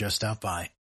Grainger.com, or just stop by.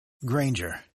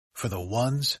 Grainger, for the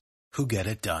ones who get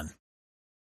it done.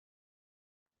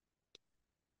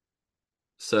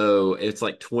 So it's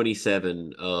like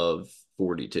 27 of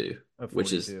 42, Of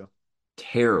which is 42.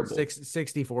 terrible.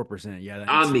 64%. Yeah, that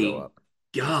I needs to go mean, up.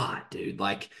 God, dude,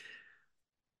 like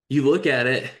you look at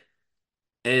it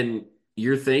and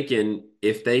you're thinking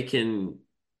if they can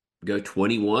go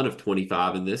 21 of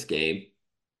 25 in this game,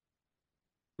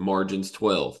 margin's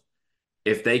 12.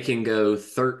 If they can go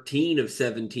 13 of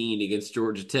 17 against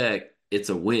Georgia Tech, it's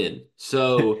a win.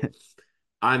 So,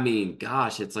 I mean,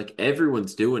 gosh, it's like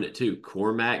everyone's doing it too.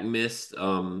 Cormac missed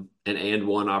an and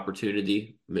one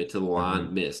opportunity, made to the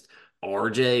line, missed.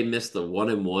 RJ missed the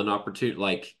 1-and-1 opportunity.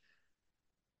 Like,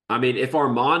 I mean, if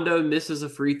Armando misses a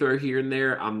free throw here and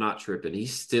there, I'm not tripping.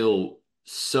 He's still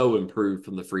so improved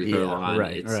from the free throw Yeah, line.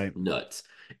 right, It's right. nuts.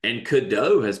 And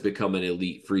Cadeau has become an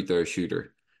elite free throw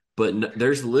shooter. But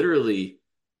there's literally,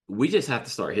 we just have to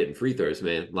start hitting free throws,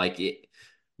 man. Like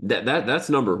that's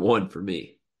number one for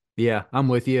me. Yeah, I'm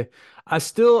with you. I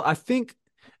think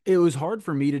it was hard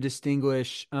for me to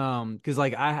distinguish because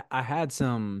like I had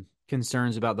some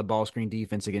concerns about the ball screen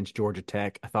defense against Georgia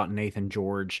Tech. I thought Nathan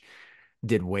George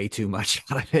did way too much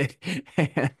out of it.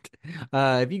 And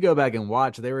if you go back and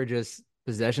watch, they were just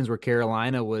possessions where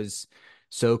Carolina was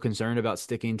so concerned about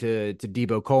sticking to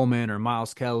Debo Coleman or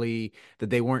Miles Kelly that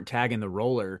they weren't tagging the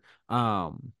roller.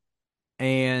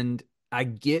 And I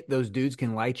get those dudes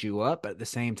can light you up, but at the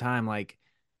same time, like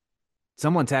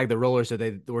someone tagged the roller so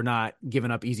they were not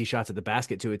giving up easy shots at the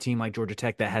basket to a team like Georgia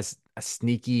Tech that has a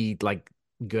sneaky, like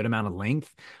good amount of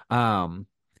length.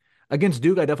 Against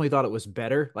Duke, I definitely thought it was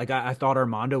better. Like I thought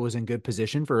Armando was in good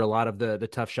position for a lot of the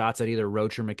tough shots that either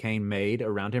Roach or McCain made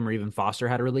around him, or even Foster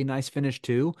had a really nice finish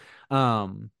too.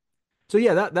 So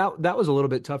yeah, that was a little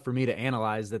bit tough for me to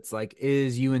analyze. That's like,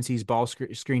 is UNC's ball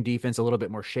screen defense a little bit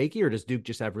more shaky, or does Duke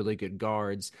just have really good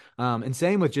guards? And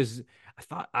same with just, I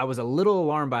thought I was a little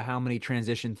alarmed by how many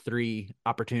transition three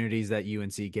opportunities that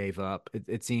UNC gave up.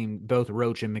 It seemed both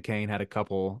Roach and McCain had a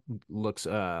couple looks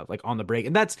like on the break,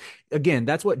 and that's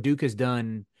what Duke has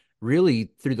done really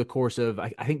through the course of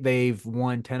I think they've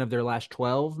won 10 of their last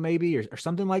 12 maybe or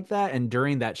something like that, and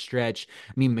during that stretch,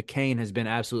 I mean, McCain has been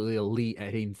absolutely elite at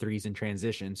hitting threes in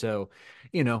transition. So,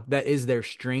 that is their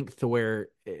strength to where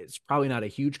it's probably not a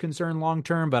huge concern long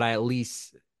term, but I at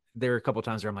least there are a couple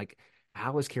times where I'm like,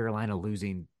 how is Carolina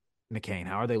losing McCain?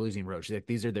 How are they losing Roach? Like,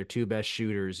 these are their two best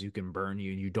shooters who can burn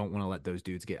you, and you don't want to let those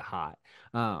dudes get hot.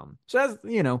 So that's,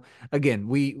 again,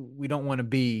 we don't want to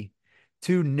be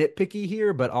too nitpicky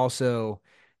here, but also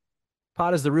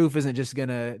pot as the roof isn't just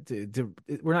gonna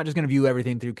we're not just gonna view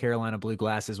everything through Carolina blue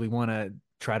glasses. We want to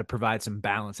try to provide some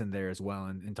balance in there as well,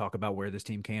 and talk about where this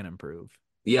team can improve.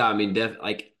 Yeah, I mean,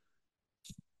 like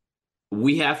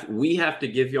we have to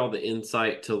give y'all the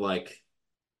insight to like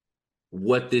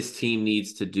what this team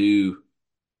needs to do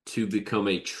to become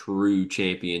a true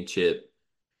championship.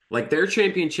 Like they're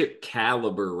championship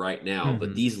caliber right now,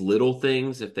 but Mm-hmm. these little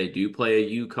things, if they do play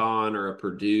a UConn or a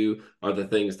Purdue, are the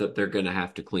things that they're going to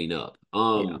have to clean up.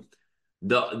 Yeah.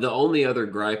 The only other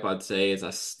gripe I'd say is I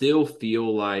still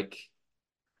feel like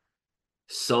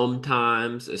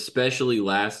sometimes, especially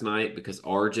last night, because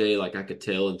RJ, like I could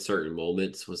tell in certain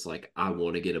moments, was like, I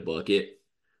want to get a bucket.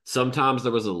 Sometimes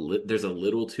there's a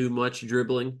little too much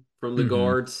dribbling from the Mm-hmm.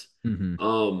 guards.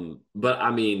 Mm-hmm. But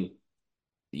I mean,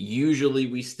 usually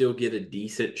we still get a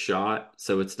decent shot,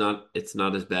 so it's not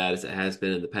as bad as it has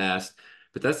been in the past.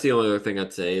 But that's the only other thing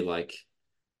I'd say, like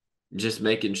just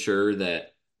making sure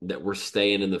that we're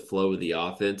staying in the flow of the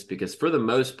offense because for the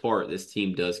most part, this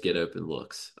team does get open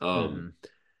looks. Mm-hmm.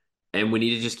 And we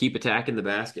need to just keep attacking the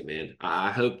basket, man.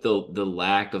 I hope the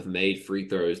lack of made free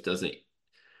throws doesn't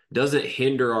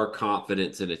hinder our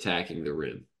confidence in attacking the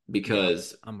rim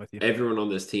because I'm with you. everyone on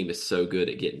this team is so good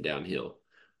at getting downhill.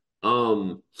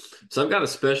 So I've got a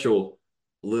special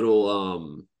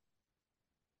little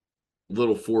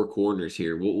little four corners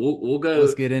here. We'll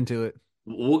Let's go get into it.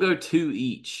 we'll go two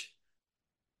each.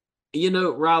 You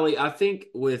know, Riley, I think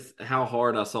with how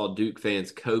hard I saw Duke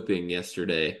fans coping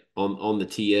yesterday on the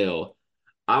TL,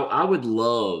 I would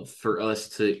love for us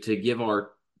to give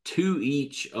our two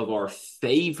each of our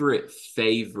favorite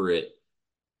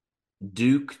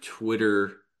Duke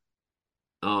Twitter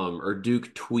or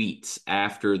Duke tweets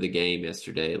after the game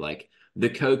yesterday, like the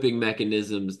coping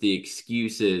mechanisms, the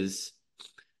excuses.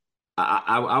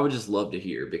 I would just love to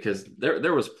hear because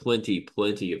there was plenty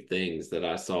of things that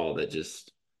I saw that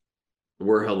just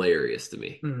were hilarious to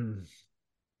me. Mm.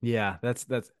 Yeah,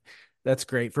 that's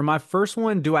great. For my first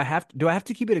one, do I have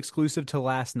to keep it exclusive to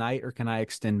last night or can I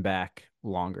extend back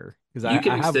longer? Because You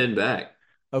can I have extend back.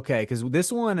 okay, because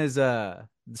this one is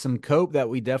some cope that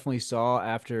we definitely saw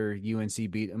after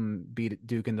UNC beat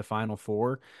Duke in the Final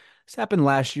Four. This happened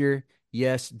last year.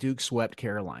 Yes, Duke swept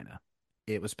Carolina.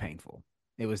 It was painful.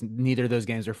 It was neither of those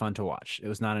games are fun to watch. It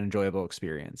was not an enjoyable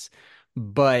experience.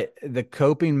 But the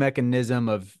coping mechanism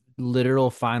of literal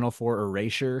Final Four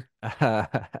erasure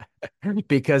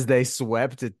because they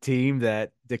swept a team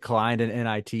that declined an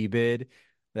NIT bid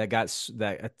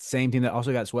that same team that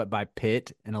also got swept by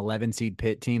Pitt, an 11 seed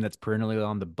Pitt team that's perennially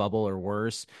on the bubble or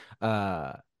worse.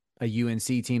 A UNC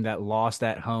team that lost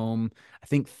at home, I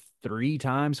think 4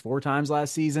 times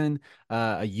last season.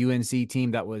 A UNC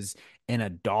team that was in a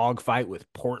dogfight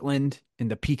with Portland in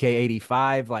the PK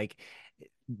 85. Like,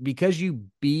 because you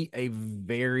beat a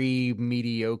very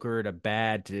mediocre to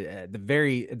bad to at the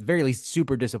very least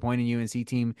super disappointing UNC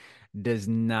team does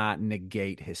not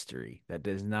negate history. That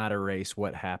does not erase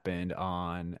what happened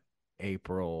on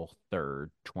April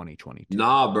 3rd, 2022.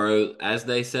 Nah, bro. As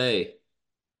they say,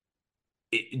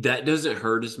 that doesn't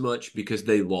hurt as much because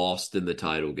they lost in the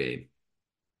title game.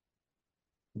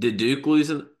 Did Duke lose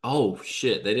in? Oh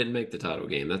shit, they didn't make the title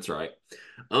game. That's right.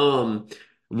 Um,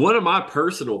 One of my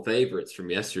personal favorites from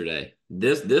yesterday.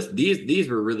 These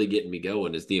were really getting me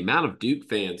going. Is the amount of Duke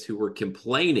fans who were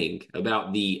complaining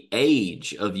about the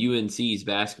age of UNC's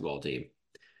basketball team.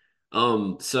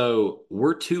 So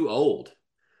we're too old,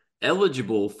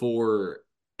 eligible for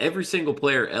every single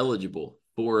player eligible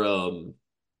for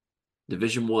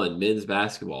Division 1 men's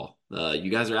basketball. You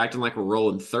guys are acting like we're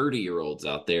rolling 30-year-olds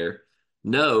out there.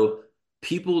 No,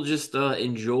 people just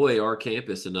enjoy our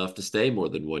campus enough to stay more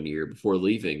than 1 year before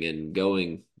leaving and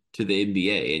going to the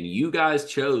NBA. And you guys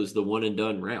chose the one and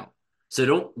done route.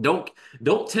 So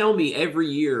don't tell me every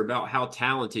year about how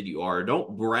talented you are.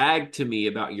 Don't brag to me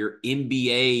about your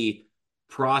NBA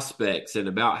prospects and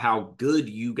about how good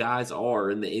you guys are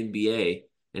in the NBA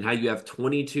and how you have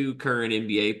 22 current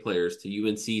NBA players to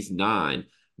UNC's 9.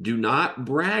 Do not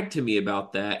brag to me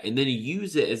about that and then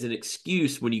use it as an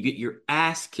excuse when you get your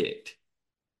ass kicked.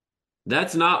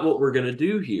 That's not what we're going to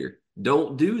do here.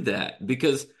 Don't do that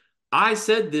because I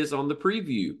said this on the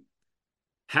preview.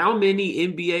 How many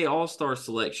NBA All-Star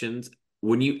selections,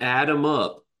 when you add them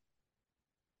up,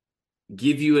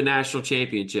 give you a national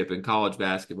championship in college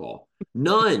basketball?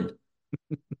 None.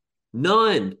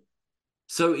 None.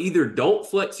 So either don't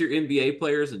flex your NBA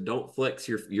players and don't flex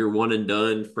your one and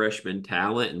done freshman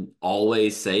talent and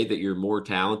always say that you're more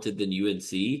talented than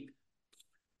UNC,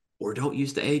 or don't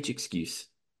use the age excuse.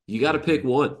 You got to pick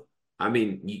one. I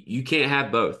mean, you can't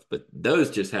have both, but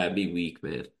those just have me weak,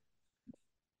 man.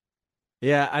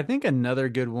 Yeah, I think another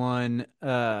good one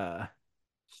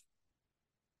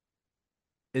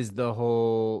is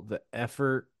the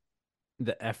effort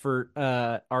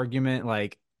argument.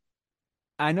 Like,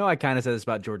 I know I kind of said this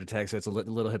about Georgia Tech, so it's a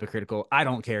little hypocritical. I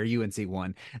don't care. UNC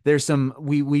won. There's some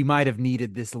we might have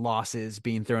needed this losses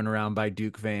being thrown around by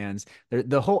Duke fans.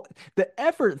 The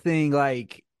effort thing,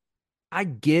 like, I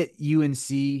get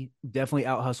UNC definitely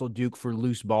out hustled Duke for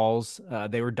loose balls.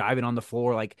 They were diving on the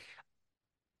floor. Like,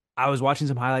 I was watching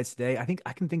some highlights today. I think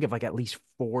I can think of like at least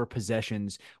 4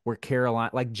 possessions where Carolina,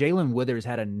 like Jalen Withers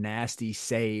had a nasty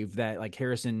save that like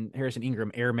Harrison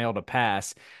Ingram airmailed a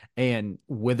pass, and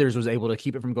Withers was able to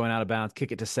keep it from going out of bounds,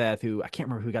 kick it to Seth, who I can't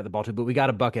remember who got the ball to, but we got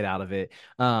a bucket out of it.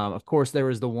 Of course, there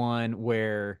was the one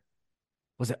where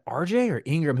was it RJ or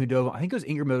Ingram who dove? I think it was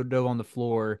Ingram who dove on the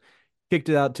floor, kicked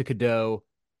it out to Cadeau,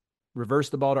 reverse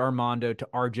the ball to Armando to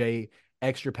RJ,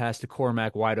 extra pass to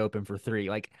Cormac wide open for 3.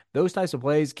 Like, those types of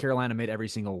plays, Carolina made every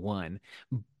single one.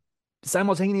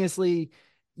 Simultaneously,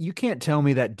 you can't tell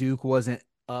me that Duke wasn't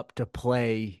up to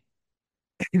play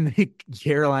in the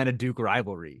Carolina Duke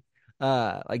rivalry.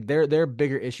 Like, there are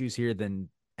bigger issues here than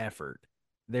effort.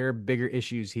 there are bigger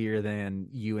issues here than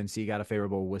UNC got a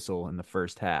favorable whistle in the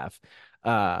first half.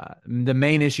 The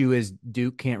main issue is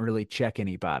Duke can't really check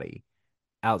anybody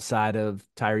outside of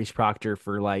Tyrese Proctor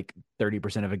for like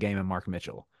 30% of a game and Mark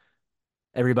Mitchell.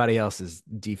 Everybody else's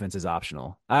defense is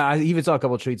optional. I even saw a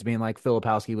couple of tweets being like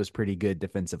Filipowski was pretty good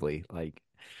defensively. Like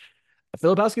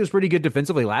Filipowski was pretty good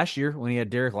defensively last year when he had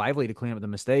Derek Lively to clean up the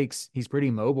mistakes. He's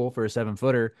pretty mobile for a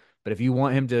 7-footer, but if you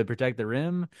want him to protect the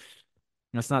rim,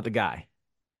 that's not the guy.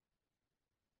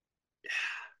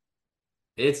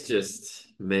 It's just,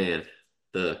 man,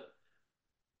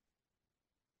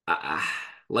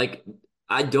 like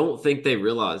I don't think they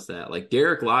realize that. Like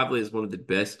Derek Lively is one of the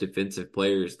best defensive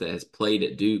players that has played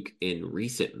at Duke in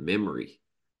recent memory.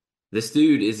 This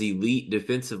dude is elite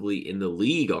defensively in the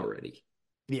league already.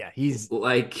 Yeah, he's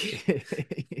like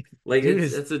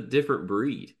it's a different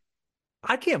breed.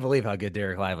 I can't believe how good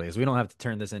Derek Lively is. We don't have to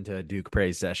turn this into a Duke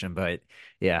praise session, but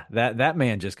yeah, that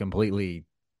man just completely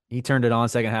he turned it on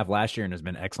second half last year and has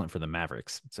been excellent for the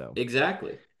Mavericks. So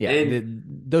exactly. Yeah, and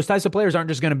those types of players aren't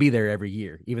just going to be there every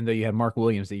year, even though you had Mark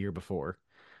Williams the year before.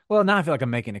 Well, now I feel like I'm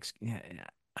making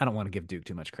I don't want to give Duke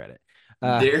too much credit.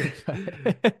 Derek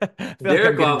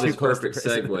Lively's perfect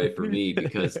segue for me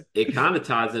because it kind of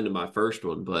ties into my first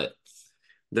one, but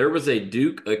there was a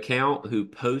Duke account who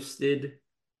posted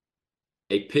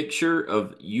a picture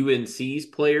of UNC's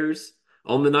players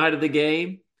on the night of the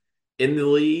game in the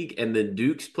league and then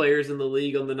Duke's players in the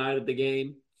league on the night of the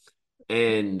game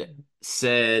and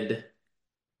said,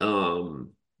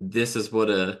 this is what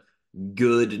a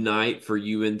good night for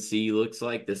UNC looks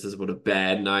like. This is what a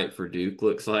bad night for Duke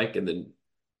looks like. And then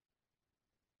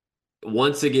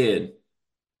once again,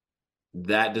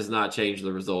 that does not change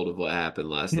the result of what happened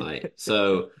last night.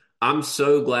 So I'm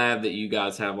so glad that you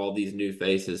guys have all these new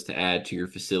faces to add to your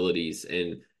facilities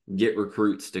and get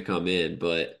recruits to come in,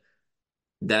 but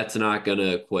that's not going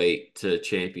to equate to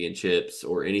championships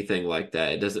or anything like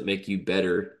that. It doesn't make you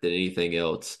better than anything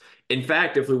else. In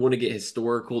fact, if we want to get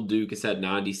historical, Duke has had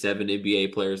 97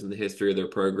 NBA players in the history of their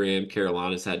program.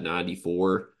 Carolina's had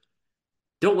 94.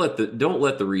 Don't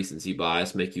let the recency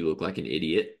bias make you look like an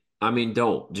idiot. I mean,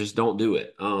 don't do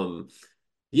it.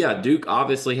 Yeah, Duke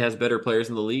obviously has better players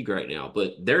in the league right now,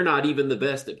 but they're not even the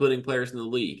best at putting players in the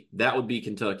league. That would be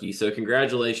Kentucky. So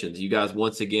congratulations. You guys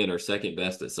once again are second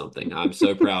best at something. I'm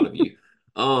so proud of you.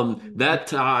 That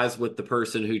ties with the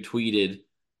person who tweeted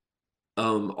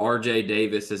RJ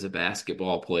Davis is a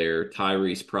basketball player,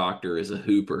 Tyrese Proctor is a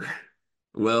hooper.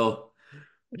 Well,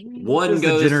 one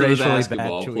goes to the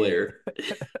basketball player.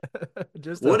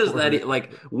 What does that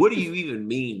like? What do you even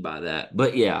mean by that?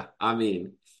 But yeah, I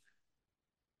mean,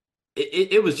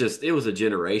 it was a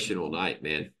generational night,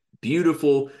 man.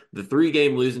 Beautiful. The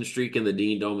 3-game losing streak in the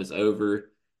Dean Dome is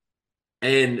over,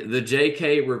 and the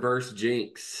JK reverse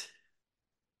jinx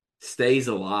stays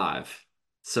alive.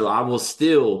 So I will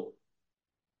still.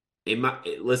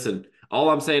 Listen,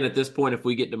 all I'm saying at this point, if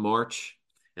we get to March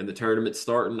and the tournament's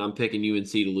starting, I'm picking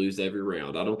UNC to lose every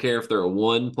round. I don't care if they're a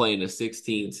 1 playing a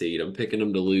 16 seed. I'm picking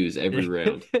them to lose every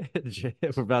round.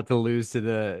 We're about to lose to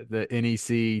the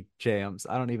NEC champs.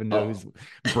 I don't even know who's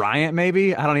Bryant,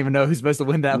 maybe? I don't even know who's supposed to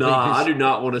win that league. I do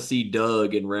not want to see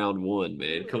Doug in round 1,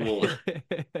 man. Come on.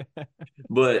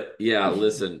 But, yeah,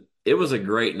 listen, it was a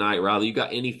great night, Riley. You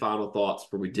got any final thoughts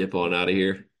before we dip on out of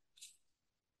here?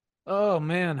 Oh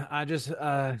man, I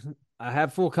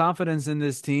have full confidence in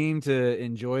this team to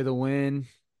enjoy the win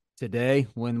today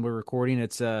when we're recording.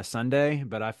 It's Sunday,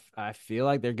 but I feel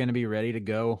like they're going to be ready to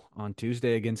go on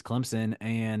Tuesday against Clemson.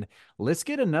 And let's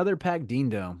get another packed Dean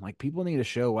Dome. Like people need to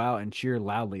show out and cheer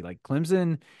loudly. Like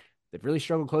Clemson, they've really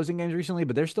struggled closing games recently,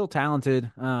 but they're still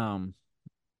talented.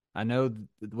 I know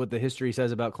what the history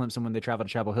says about Clemson when they travel to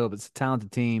Chapel Hill, but it's a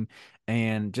talented team,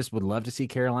 and just would love to see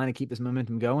Carolina keep this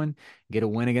momentum going, get a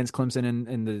win against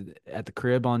Clemson at the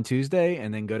crib on Tuesday,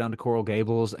 and then go down to Coral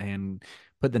Gables and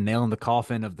put the nail in the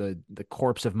coffin of the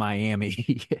corpse of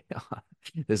Miami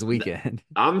this weekend.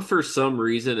 I'm for some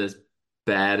reason, as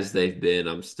bad as they've been,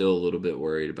 I'm still a little bit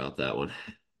worried about that one.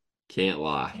 Can't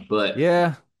lie, but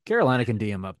yeah. Carolina can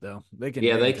DM up though. They can.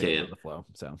 Yeah, they can. The flow.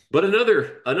 So, but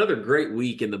another great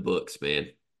week in the books, man.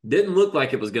 Didn't look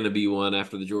like it was going to be one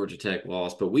after the Georgia Tech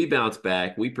loss, but we bounce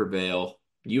back. We prevail.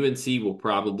 UNC will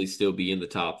probably still be in the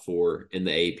top 4 in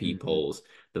the AP polls.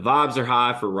 The vibes are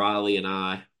high for Riley and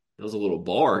I. That was a little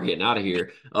bar getting out of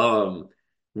here.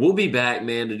 We'll be back,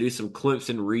 man, to do some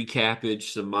Clemson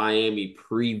recappage, some Miami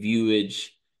previewage.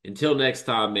 Until next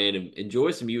time, man, enjoy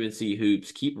some UNC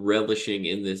hoops. Keep relishing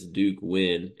in this Duke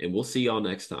win, and we'll see y'all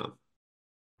next time.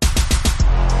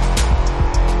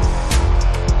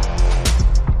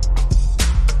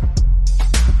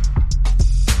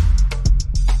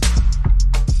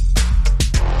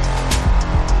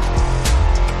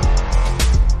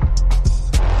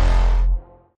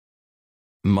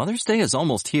 Mother's Day is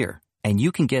almost here, and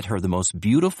you can get her the most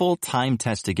beautiful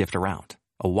time-tested gift around.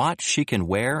 A watch she can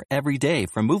wear every day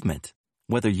from Movement.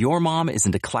 Whether your mom is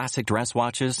into classic dress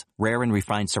watches, rare and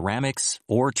refined ceramics,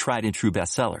 or tried and true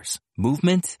bestsellers,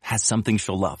 Movement has something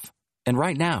she'll love. And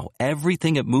right now,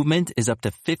 everything at Movement is up to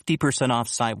 50% off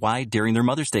site-wide during their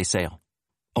Mother's Day sale.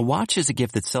 A watch is a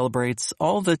gift that celebrates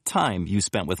all the time you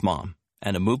spent with mom.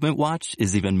 And a Movement watch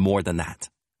is even more than that.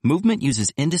 Movement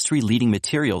uses industry-leading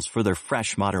materials for their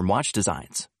fresh modern watch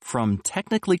designs, from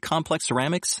technically complex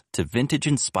ceramics to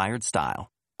vintage-inspired style,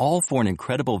 all for an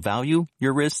incredible value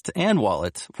your wrist and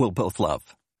wallet will both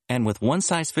love. And with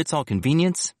one-size-fits-all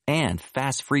convenience and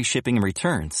fast free shipping and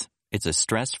returns, it's a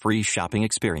stress-free shopping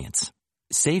experience.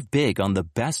 Save big on the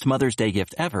best Mother's Day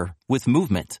gift ever with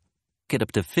Movement. Get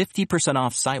up to 50%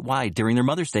 off site-wide during their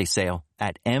Mother's Day sale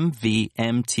at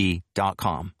mvmt.com.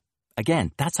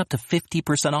 Again, that's up to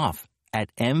 50% off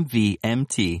at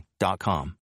mvmt.com.